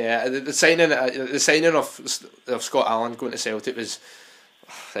the signing of Scott Allan going to Celtic was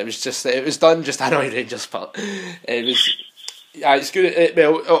done just to annoy Rangers, but it's good.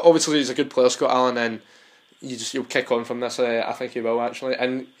 Obviously he's a good player, Scott Allan, and you'll kick on from this. I think he will actually.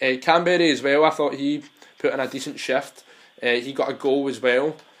 And Canberra as well, I thought he put in a decent shift. He got a goal as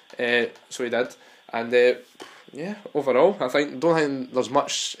well, so he did. And overall, don't think there's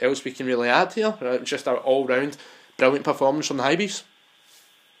much else we can really add here. Just an all round brilliant performance from the Highbees.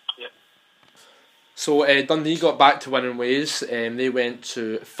 Yeah. So Dundee got back to winning ways. They went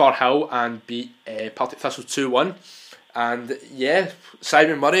to Firhill and beat Partick Thistle 2-1. And yeah,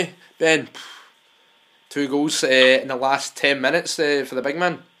 Simon Murray, Ben, 2 goals in the last 10 minutes for the big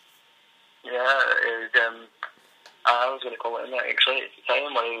man. Yeah, it was, I was going to comment on that actually.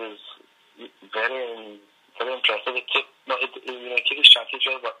 Simon Murray was very, very impressive. He took his chances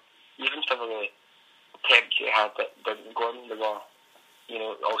well, but even some of the attempts he had that didn't go in, they were,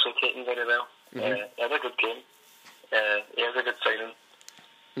 also taken very well. Mm-hmm. He had a good game. He has a good signing.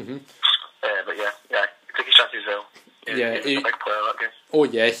 Mm-hmm. But yeah, he took his chances well. He was a big player that game. Oh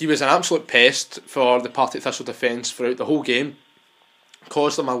yeah, he was an absolute pest for the Partick Thistle defence throughout the whole game.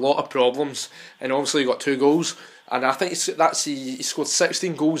 Caused them a lot of problems, and obviously he got 2 goals. And I think he scored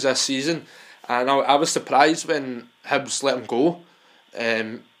 16 goals this season. And I was surprised when Hibs let him go.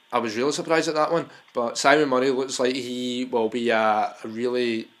 I was really surprised at that one. But Simon Murray looks like he will be a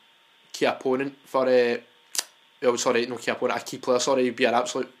really key opponent for a key player. Sorry, he'd be an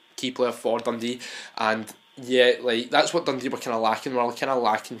absolute key player for Dundee. And yeah, like that's what Dundee were kind of lacking. We're kind of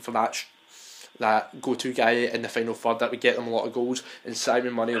lacking for that go-to guy in the final third that would get them a lot of goals. And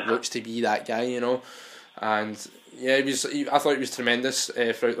Simon Murray looks to be that guy, And yeah, I thought he was tremendous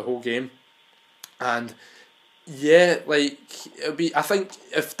throughout the whole game. And yeah, like I think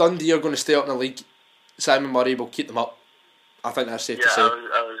if Dundee are going to stay up in the league, Simon Murray will keep them up. I think that's safe to say.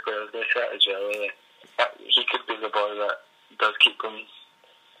 I was going to say that as well. He could be the boy that does keep them.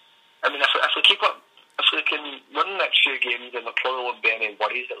 I mean, if we can win the next few games, then there probably won't be any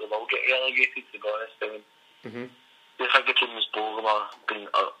worries that we will get relegated. To be honest, I mean, I think the team was bold about being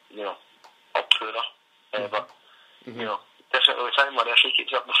up further, but definitely with Simon Murray, if he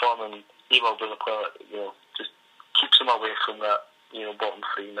keeps up the form, and he will be the player that just keeps him away from that bottom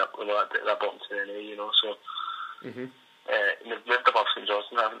 3 and that bottom 2 anyway. So. They've lived above St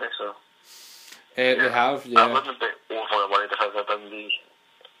Johnstone, haven't they? So they have, yeah. I wouldn't be overly worried if I was a Dundee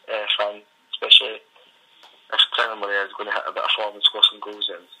fan, especially if Simon Murray is going to hit a bit of form and score some goals.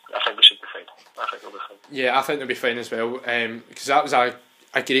 Then I think we should be fine. I think they'll be fine. Yeah, I think they'll be fine as well. Because that was a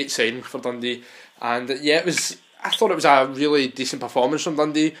great sign for Dundee, and yeah, I thought it was a really decent performance from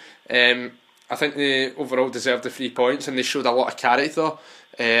Dundee. I think they overall deserved the 3 points, and they showed a lot of character.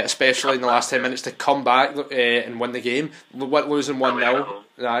 Especially in the last 10 minutes to come back and win the game, losing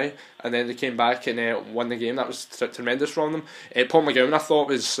 1-0, and then they came back and won the game. That was tremendous from them. Paul McGowan I thought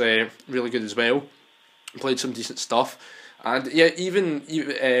was really good as well. Played some decent stuff, and yeah, even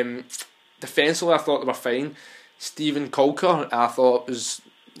defensively I thought they were fine. Stephen Colker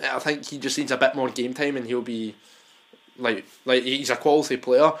I think he just needs a bit more game time, and he'll be like he's a quality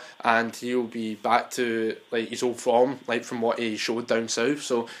player, and he'll be back to like his old form, like from what he showed down south.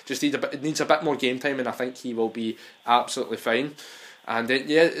 So just needs a bit more game time, and I think he will be absolutely fine. And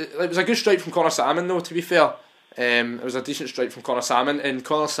it was a good strike from Connor Salmon though, to be fair. It was a decent strike from Connor Salmon, and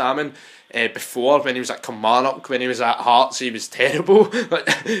Connor Salmon before, when he was at Kilmarnock, when he was at Hearts, he was terrible.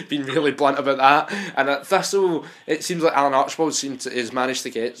 Being really blunt about that. And at Thistle, it seems like Alan Archibald has managed to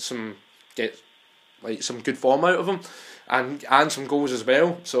get some good form out of him, and some goals as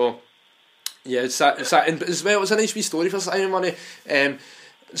well. So yeah, as well, it's a nice wee story for Simon Murray.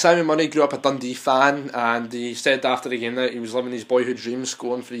 Simon Murray grew up a Dundee fan, and he said after the game that he was living his boyhood dreams,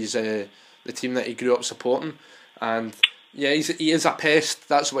 scoring for his the team that he grew up supporting. And yeah, he is a pest.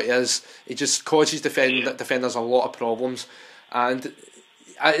 That's what he is. He just causes defenders a lot of problems. And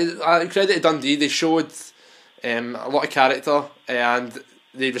I credit to Dundee. They showed a lot of character, and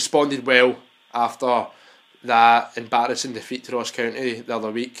they responded well after that embarrassing defeat to Ross County the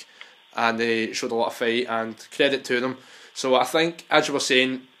other week, and they showed a lot of fight, and credit to them. So I think, as you were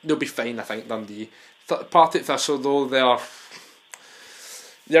saying, they'll be fine. I think Dundee. Partick Thistle though,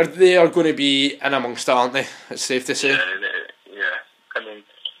 they are going to be in amongst it, aren't they? It's safe to say. Yeah. I mean,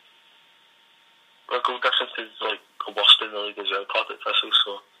 the goal difference is like the worst in the league as well. Partick Thistle,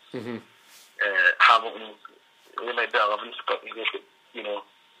 so Hamilton, they might be 11th, but they've got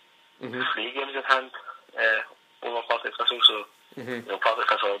 3 games in hand over Partick Thistle. So Partick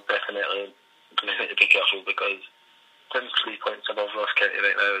Thistle definitely going to need to be careful, because 3 points above Ross County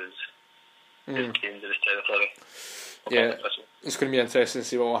right now is dangerous territory. Yeah, it's going to be interesting to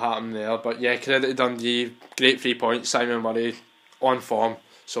see what will happen there. But yeah, credit to Dundee, great 3 points. Simon Murray on form.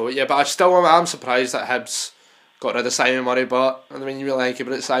 So yeah, but I'm surprised that Hibs got rid of Simon Murray. But I mean, you really think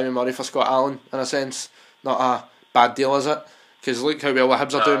about it, Simon Murray for Scott Allen, in a sense, not a bad deal, is it? Because look how well the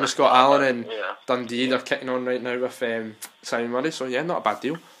Hibs are doing with Scott Allen, and Dundee, they're kicking on right now with Simon Murray. So yeah, not a bad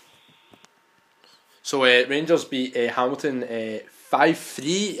deal. So Rangers beat Hamilton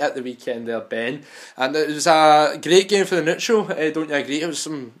 5-3 at the weekend there, Ben, and it was a great game for the neutral. Don't you agree? It was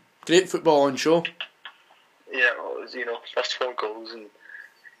some great football on show. was, first 4 goals and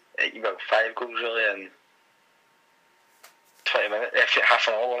you got 5 goals really in 20 minutes, half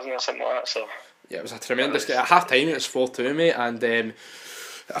an hour, wasn't it, something like that? So yeah, it was a tremendous game. At half time it was 4-2, mate, and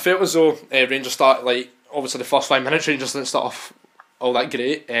I felt as though Rangers started, like, obviously the first 5 minutes Rangers didn't start off all that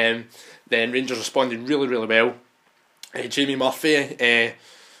great. Then Rangers responded really, really well. Jamie Murphy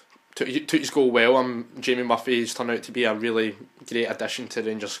took his goal well. Jamie Murphy's turned out to be a really great addition to the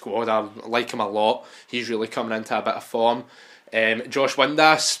Rangers squad. I like him a lot. He's really coming into a bit of form. Josh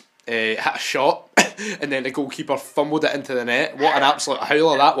Windass hit a shot and then the goalkeeper fumbled it into the net. What an absolute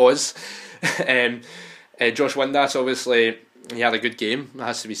howler that was. Josh Windass, obviously, he had a good game, it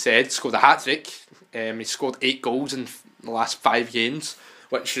has to be said. Scored a hat-trick. He scored 8 goals in the last 5 games,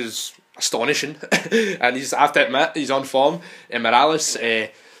 which is astonishing. And I have to admit, he's on form. Morales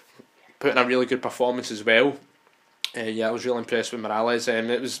put in a really good performance as well. I was really impressed with Morales.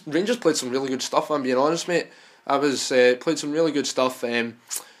 Rangers played some really good stuff, I'm being honest, mate. Played some really good stuff, and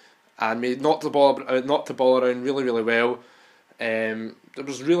made knocked the ball around really, really well. There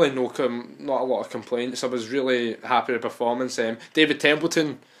was really not a lot of complaints. I was really happy with the performance. David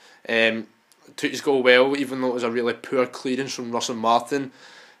Templeton took his goal well, even though it was a really poor clearance from Russell Martin.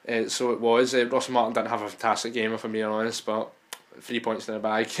 So it was. Russell Martin didn't have a fantastic game, if I'm being honest, but 3 points in the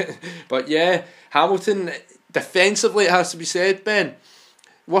bag. But yeah, Hamilton, defensively, it has to be said, Ben,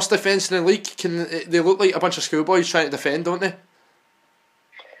 worst defence in the league. They look like a bunch of schoolboys trying to defend, don't they?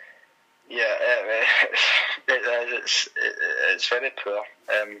 Yeah, it's very poor.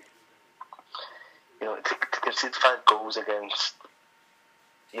 To concede 5 goals against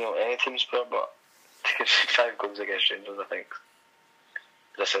any team's poor, but to concede 5 goals against Rangers, I think,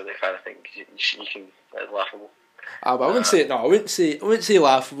 as a Celtic fan, I think you can. It's laughable. But I wouldn't say it. No, I wouldn't say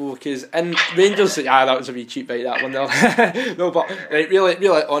laughable, because in Rangers, that was a wee cheap bite, that one there. No, but really,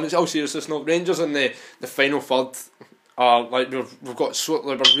 honest, all seriousness, no, Rangers in the final third are we've got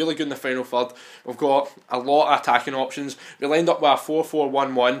we're really good in the final third. We've got a lot of attacking options. We lined up with a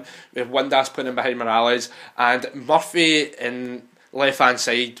 4-4-1-1 with Windass playing in behind Morales, and Murphy in left hand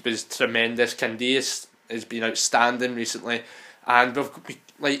side was tremendous. Candias has been outstanding recently, and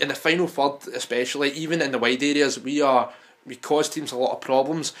in the final third, especially, even in the wide areas, we cause teams a lot of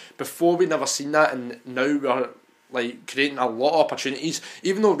problems. Before, we'd never seen that, and now we're creating a lot of opportunities.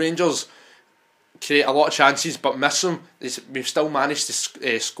 Even though Rangers create a lot of chances but miss them, we've still managed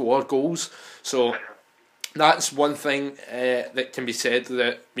to score goals. So that's one thing that can be said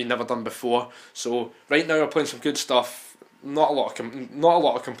that we've never done before. So right now we're playing some good stuff. Not a lot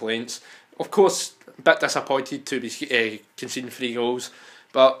of complaints. Of course, a bit disappointed to be conceding 3 goals.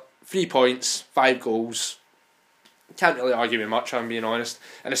 But 3 points, 5 goals, can't really argue with much, I'm being honest.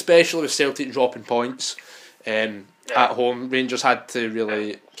 And especially with Celtic dropping points at home, Rangers had to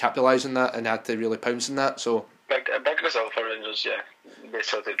really capitalise on that and had to really pounce on that. So a big result for Rangers, yeah. They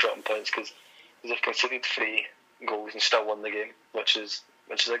Celtic dropping points, because they've conceded 3 goals and still won the game, which is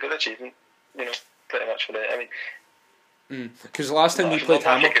a good achievement, pretty much for it. I mean, because the last time we played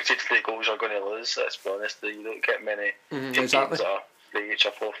Hamilton, if you concede 3 goals, you're going to lose. Let's be honest. You don't get many teams that are 3 each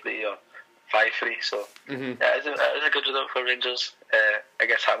or 4-3 or 5-3. So yeah, it's a good result for Rangers. I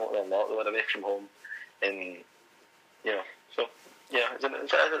guess Hamilton not. They were away from home, and so yeah,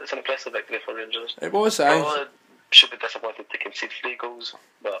 it's an impressive victory for Rangers. It was. Should be disappointed to concede 3 goals,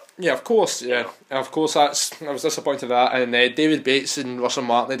 but yeah, of course, yeah, of course. I was disappointed with that, and David Bates and Russell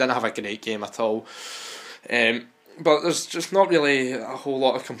Martin, they didn't have a great game at all. But there's just not really a whole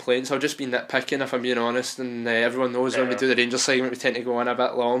lot of complaints. I've just been nitpicking, if I'm being honest, and everyone knows when we do the Rangers segment we tend to go on a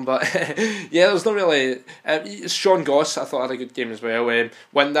bit long, but yeah, there's not really... Sean Goss, I thought, had a good game as well.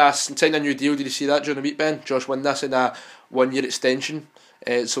 Windass signed a new deal. Did you see that during the week, Ben? Josh Windass in a 1-year extension,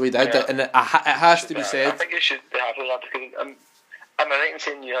 so he did it, and it has to be said... I think you should be happy with that, because I'm right in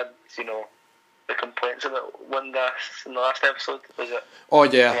saying you had, the complaints about Windass in the last episode, was it? Oh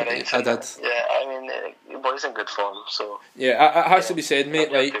yeah, I did. Yeah, I mean, the boy's in good form, so... Yeah, it has to be said, mate,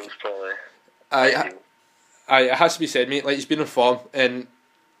 it has to be said, mate, he's been in form in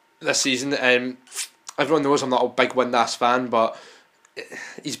this season. Everyone knows I'm not a big Windass fan, but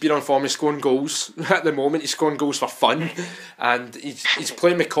he's been on form. He's scoring goals at the moment. He's scoring goals for fun, and he's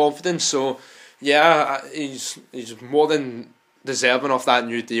playing with confidence. So yeah, he's more than deserving of that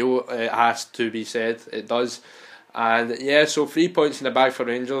new deal. It has to be said. It does. And yeah, so 3 points in the bag for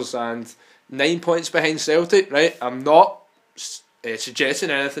Rangers and 9 points behind Celtic. Right, I'm not suggesting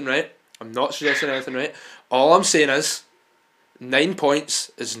anything. Right, All I'm saying is 9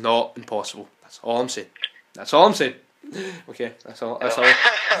 points is not impossible. That's all I'm saying. Okay, that's all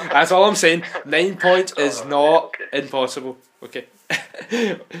I'm saying. 9 points is not impossible. Okay.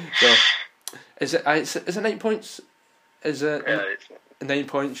 So is it 9 points? Is it? Yeah, it's 9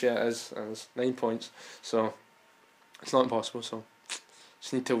 points, yeah, it is. It is 9 points. So it's not impossible. So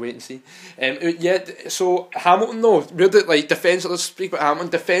just need to wait and see. Yeah. So Hamilton though, really, like defensively. Let's speak about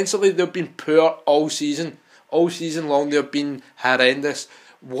Hamilton. Defensively, they've been poor all season. All season long, they've been horrendous.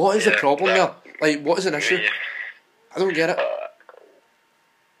 What is the problem there? Like, what is an issue? I don't get it.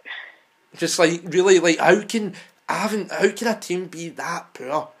 Just like really, like how can a team be that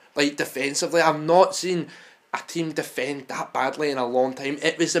poor? Like defensively, I've not seen a team defend that badly in a long time.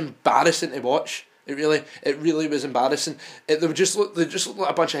 It was embarrassing to watch. It really was embarrassing. They just looked like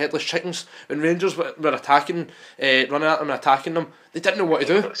a bunch of headless chickens. When Rangers were attacking, running at them and attacking them, they didn't know what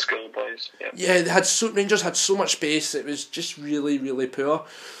to do. Schoolboys. Yeah, Rangers had so much space. It was just really poor.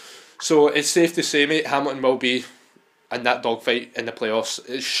 So it's safe to say, mate, Hamilton will be in that dogfight in the playoffs.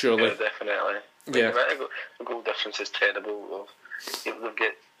 It's surely. Yeah, definitely. Yeah. The goal difference is terrible. They've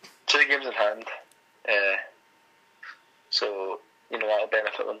got 2 games in hand, so that'll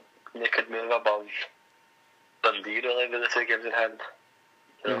benefit them. They could move above Dundee really with the 2 games in hand.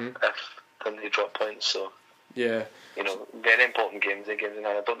 If Dundee drop points, so yeah. Very important games. The games in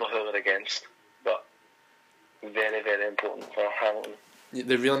hand. I don't know who they're against, but very important for Hamilton.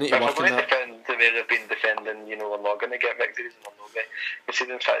 They really need to work on that. If they're going to defend the way they've been defending, we're not going to get victories, and we're not going to.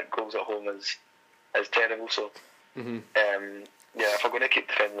 Conceding 5 goals at home is terrible. So, if we're going to keep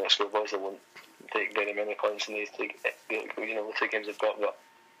defending our schoolboys, they won't take very many points in these 2 games they've got. But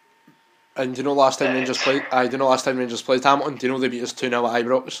and last time Rangers played. Last time Rangers played Hamilton. Do you know they beat us 2-0 at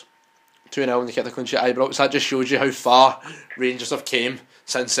Ibrox? 2-0 and they kept the clean sheet at Ibrox. That just shows you how far Rangers have came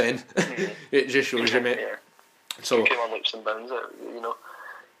since then. It just shows you, mate. Yeah. So came on leaps and bounds. The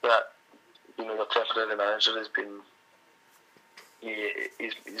temporary manager has been.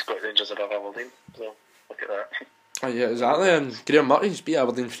 He's got Rangers above Aberdeen. So look at that. Oh, yeah, exactly. And Graham Murray's beat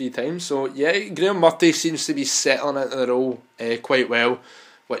Aberdeen 3 times. So yeah, Graham Murray seems to be settling into the role quite well,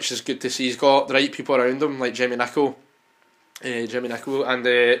 which is good to see. He's got the right people around him, like Jamie Nicol,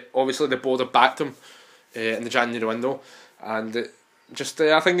 and obviously the board have backed him in the January window, and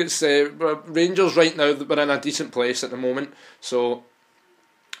I think it's Rangers right now. We're in a decent place at the moment. So,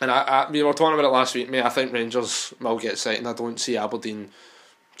 and we were talking about it last week, mate. I think Rangers will get second. I don't see Aberdeen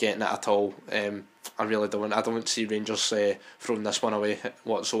getting it at all. I really don't. I don't see Rangers throwing this one away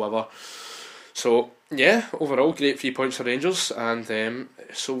whatsoever. So yeah, overall great 3 points for Rangers, and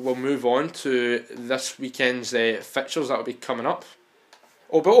so we'll move on to this weekend's fixtures that will be coming up.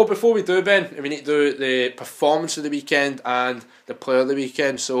 But before we do, Ben, we need to do the performance of the weekend and the player of the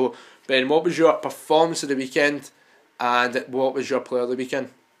weekend. So Ben, what was your performance of the weekend, and what was your player of the weekend?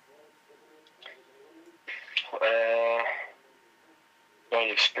 Well,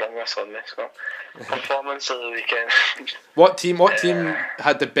 you've sprung this on me, Scott. Performance of the weekend. What team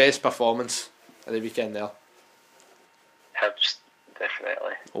had the best performance of the weekend there? Hibs,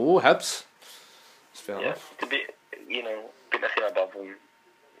 definitely. Oh, Hibs. That's fair enough. To be, being a team above them.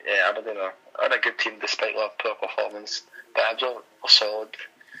 Yeah, Aberdeen are a good team despite their poor performance. But Hibs are solid.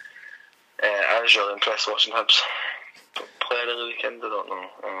 I was really impressed watching Hibs. But player of the weekend, I don't know.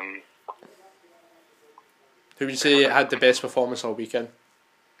 Who would you say had the best performance all weekend?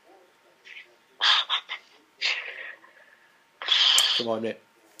 Come on, mate.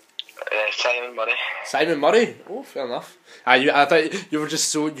 Simon Murray. Simon Murray? Oh, fair enough. I thought you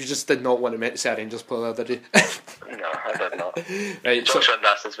just did not want to mention a Rangers player, did you? No, I did not. Right, Josh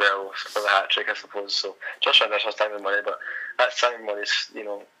Windass as well for the hat trick, I suppose. So Josh Windass was Simon Murray, but that's Simon Murray's, his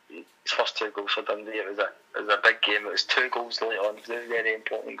first 2 goals for Dundee. It was a big game. It was 2 goals late on, very, very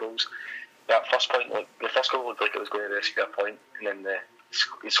important goals. That first point, the first goal looked like it was going to rescue a point, and then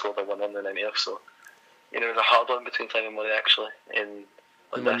he scored a 1 on the 90th. So, it was a hard one between Simon Murray actually and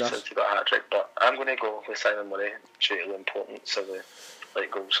Windass since he got a hat trick. But I'm going to go with Simon Murray due to the importance of the late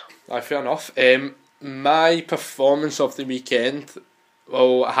goals. Fair enough. My performance of the weekend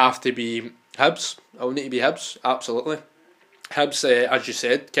will have to be Hibs. I'll need to be Hibs, absolutely. Hibs, as you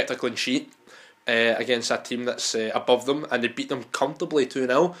said, kept a clean sheet against a team that's above them, and they beat them comfortably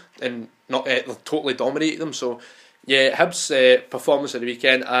 2-0 and not totally dominated them. So yeah, Hibs' performance of the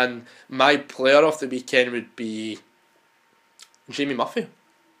weekend, and my player of the weekend would be Jamie Murphy.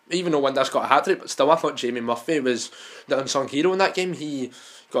 Even though Windass got a hat trick, but still I thought Jamie Murphy was the unsung hero in that game. He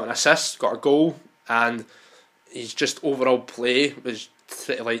got an assist, got a goal, and his just overall play was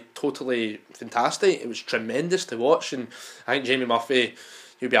totally fantastic. It was tremendous to watch, and I think Jamie Murphy,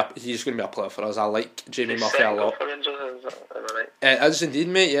 he's going to be a player for us. I like Jamie Murphy a lot. It is indeed,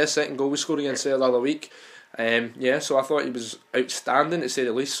 mate. Yeah, second goal we scored against the other week. So I thought he was outstanding to say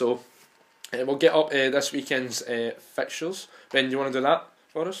the least. So we'll get up this weekend's fixtures. Ben, do you want to do that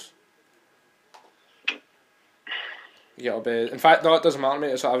for us? It'll be. In fact, no, it doesn't matter,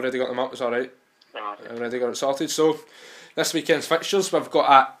 mate. I've already got them up. It's all right. I've already got it sorted. So this weekend's fixtures, we've got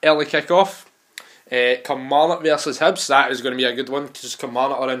an early kick-off. Kilmarnock versus Hibs. That is going to be a good one because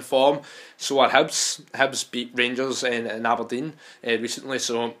Kilmarnock are in form. So are Hibs. Hibs beat Rangers in Aberdeen recently,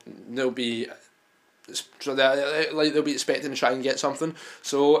 so they'll be expecting to try and get something.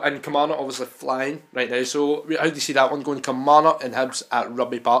 So and Kilmarnock obviously flying right now. So how do you see that one going? Kilmarnock and Hibs at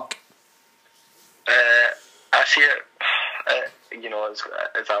Rugby Park. I see it.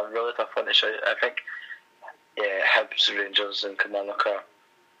 It's a really tough one to shout. I think Hibs, Rangers, and Kilmarnock are,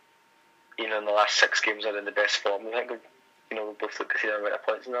 in the last 6 games are in the best form. I think we both looked to see the amount of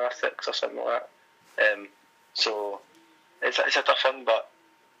points in the last 6 or something like that. So it's a tough one, but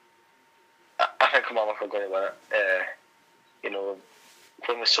I think Kilmarnock are going to win it.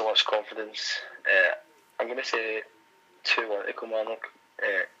 Playing with so much confidence. I'm going to say 2-1 to Kilmarnock.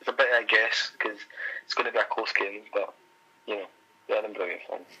 It's a bit of a guess because it's going to be a close game, but they're in brilliant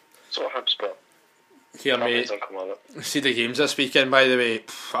form. So Hibs, but here, mate, see the games this weekend, by the way.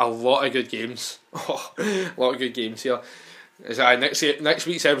 A lot of good games. A lot of good games here. Next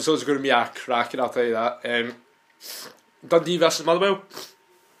week's episode is going to be a cracker, I'll tell you that. Dundee versus Motherwell.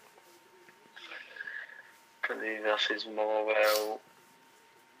 Dundee versus Motherwell.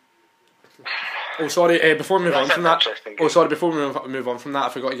 Oh, sorry. Before we move on from that. Before we move on from that, I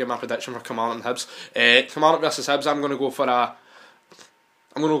forgot to give my prediction for Kilmarnock and Hibs. Kilmarnock versus Hibs. I'm going to go for a.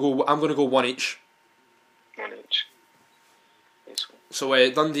 I'm going to go 1 each. 1 each. So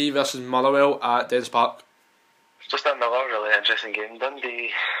Dundee versus Motherwell at Dens Park. Just another really interesting game.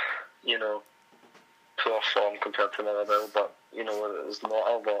 Dundee, poor form compared to Motherwell, but there's not a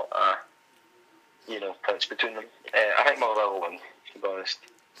lot of points between them. I think Motherwell will win, to be honest.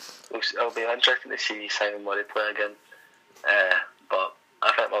 It'll be interesting to see Simon Murray play again, but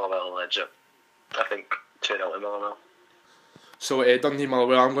I think Motherwell will edge it. I think 2-0 to Motherwell. So Dundee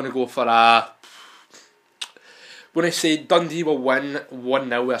Motherwell, I'm going to go for a. When I say Dundee will win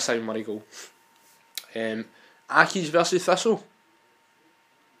 1-0 with a Simon Murray goal. Accies versus Thistle.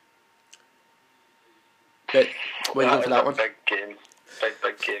 But what are you going for that one? Big game.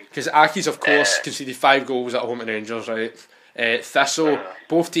 Big game. Because Accies, of course, conceded 5 goals at home to Rangers, right? Thistle,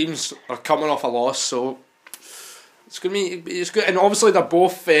 both teams are coming off a loss, so it's good, and obviously they're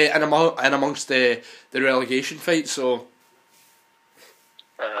both in amongst the relegation fight, so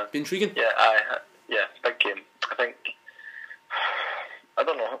be intriguing. Yeah, big game. I think I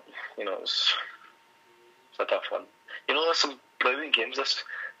don't know. It's a tough one. There's some brilliant games this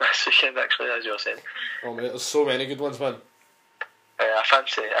weekend, actually, as you were saying. Oh mate, there's so many good ones, man. I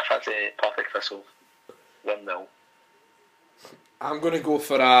fancy Partick Thistle 1-0. I'm going to go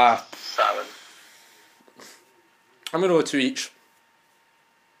for a 7. I'm going to go 2 each.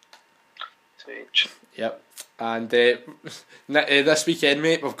 2 each. Yep. And this weekend,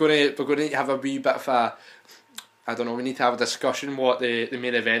 mate, we're going to have a wee bit of a. I don't know. We need to have a discussion what the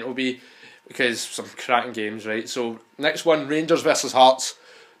main event will be, because some cracking games, right? So next one, Rangers versus Hearts.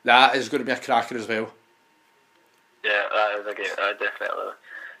 That is going to be a cracker as well. Yeah, that is a game. I definitely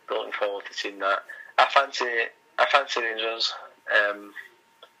looking forward to seeing that. I fancy Rangers.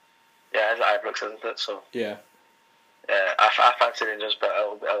 It's at Ibrox, isn't it? So yeah. I fancy Rangers, but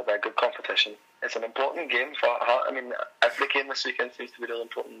it'll be a good competition. It's an important game for Hearts. I mean, every game this weekend seems to be really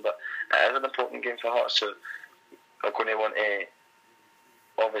important, but it is an important game for Hearts. So we're going to want to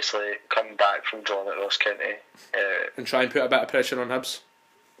obviously come back from drawing at Ross County and try and put a bit of pressure on Hibs.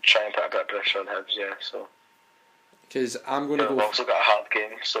 Yeah. So because I'm going to go. We've also got a hard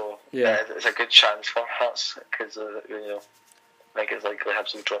game, so it's a good chance for Hearts because I think it's likely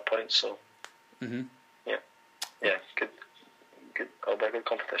Hibs will drop points. So good. It'll be a good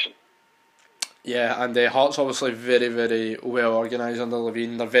competition. Yeah, and Hearts obviously very, very well organised under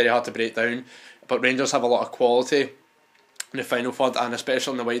Levine. They're very hard to break down, but Rangers have a lot of quality in the final third and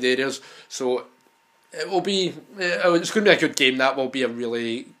especially in the wide areas. So it will be. It's going to be a good game. That will be a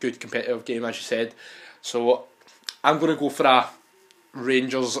really good competitive game, as you said. So I'm going to go for a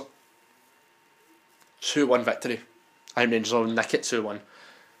Rangers 2-1 victory. I think Rangers will nick it 2-1.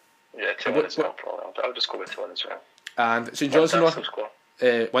 Yeah, 2-1 as well. Probably. I'll just go with 2-1 as well. And St Johnstone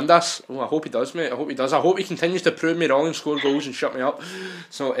Windass. Oh, I hope he does, mate. I hope he does. I hope he continues to prove me wrong and score goals and shut me up.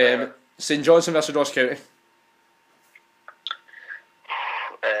 So St Johnstone versus Ross County.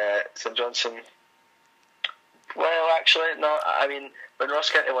 St Johnstone. Well, actually, no. I mean, when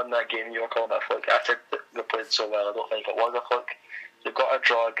Ross County won that game, you were calling it a fluke. I said they played so well. I don't think it was a fluke. They've got a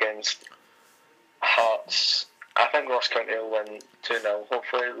draw against Hearts. I think Ross County will win 2-0.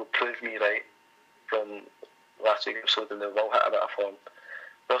 Hopefully, they'll prove me right from last week's episode, and they will hit a bit of form.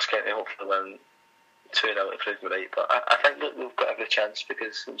 Ross County hopefully win 2-0 to prove me right. But I think that we've got every chance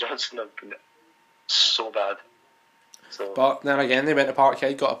because St Johnstone have been so bad. So, but then again, they went to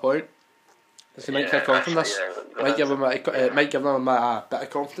Parkhead, got a point. They might kick on from this. Might give them it might give them a bit of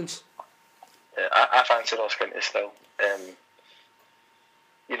confidence. Yeah, I fancy Ross County still.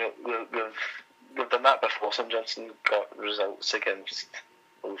 You know, we've done that before. St Johnstone got results against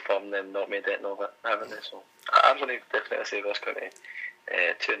Old Firm and then not made it of it, haven't they? So I'm going to definitely say Ross County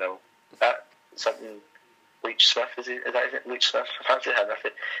 2-0. That something. Leach Smith is that his name? Leach Smith? I fancy him.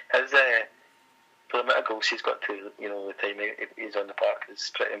 His for the amount of goals he's got to, you know, the time he's on the park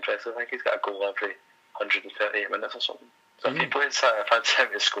is pretty impressive. I think he's got a goal every 138 minutes or something. So if he plays that, I fancy him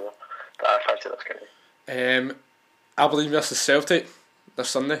to score. But I fancy Ross County. Aberdeen versus Celtic this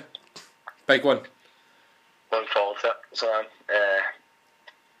Sunday. Big one. Looking forward to it. So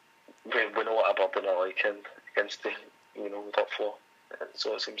we know what Aberdeen are like against the the top four.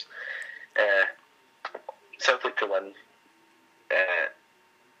 So it seems. Celtic to win.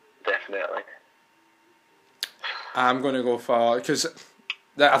 Definitely. I'm going to go for, because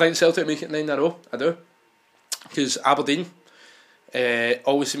I think Celtic make it 9 in a row. I do, because Aberdeen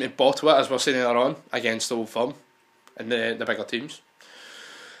always seem to bottle it, as we're saying earlier on, against Old Firm and the bigger teams.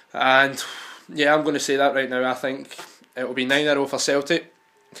 And yeah, I'm going to say that right now. I think it will be 9 in a row for Celtic,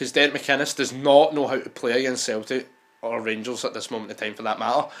 because Derek McInnes does not know how to play against Celtic or Rangers at this moment in time, for that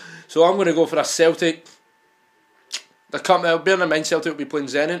matter. So I'm going to go for a Celtic. Bearing in mind Celtic will be playing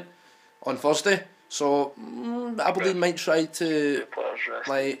Zenit on Thursday, so Aberdeen might try to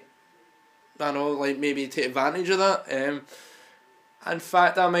maybe take advantage of that. In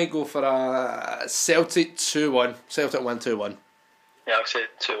fact, I might go for a Celtic 2-1. Celtic win 2-1. Yeah, I'll say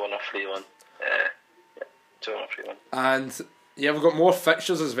 2-1 or 3-1. 2-1 or 3-1. And yeah, we've got more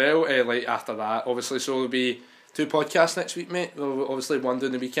fixtures as well. After that, obviously, so there'll be 2 podcasts next week, mate. We'll obviously one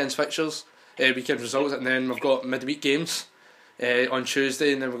doing the weekend's fixtures. Weekend results, and then we've got midweek games on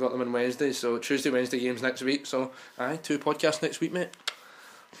Tuesday, and then we've got them on Wednesday. So Tuesday, Wednesday games next week. So 2 podcasts next week, mate.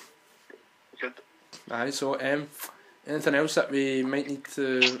 Good. So anything else that we might need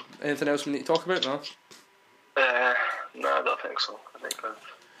to? Anything else we need to talk about? No. No, I don't think so. I think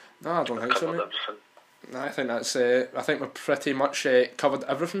I don't think so, mate. No, I think that's. I think we've pretty much covered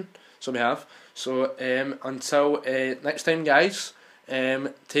everything. So we have. So until next time, guys.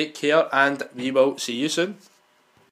 Take care, and we will see you soon.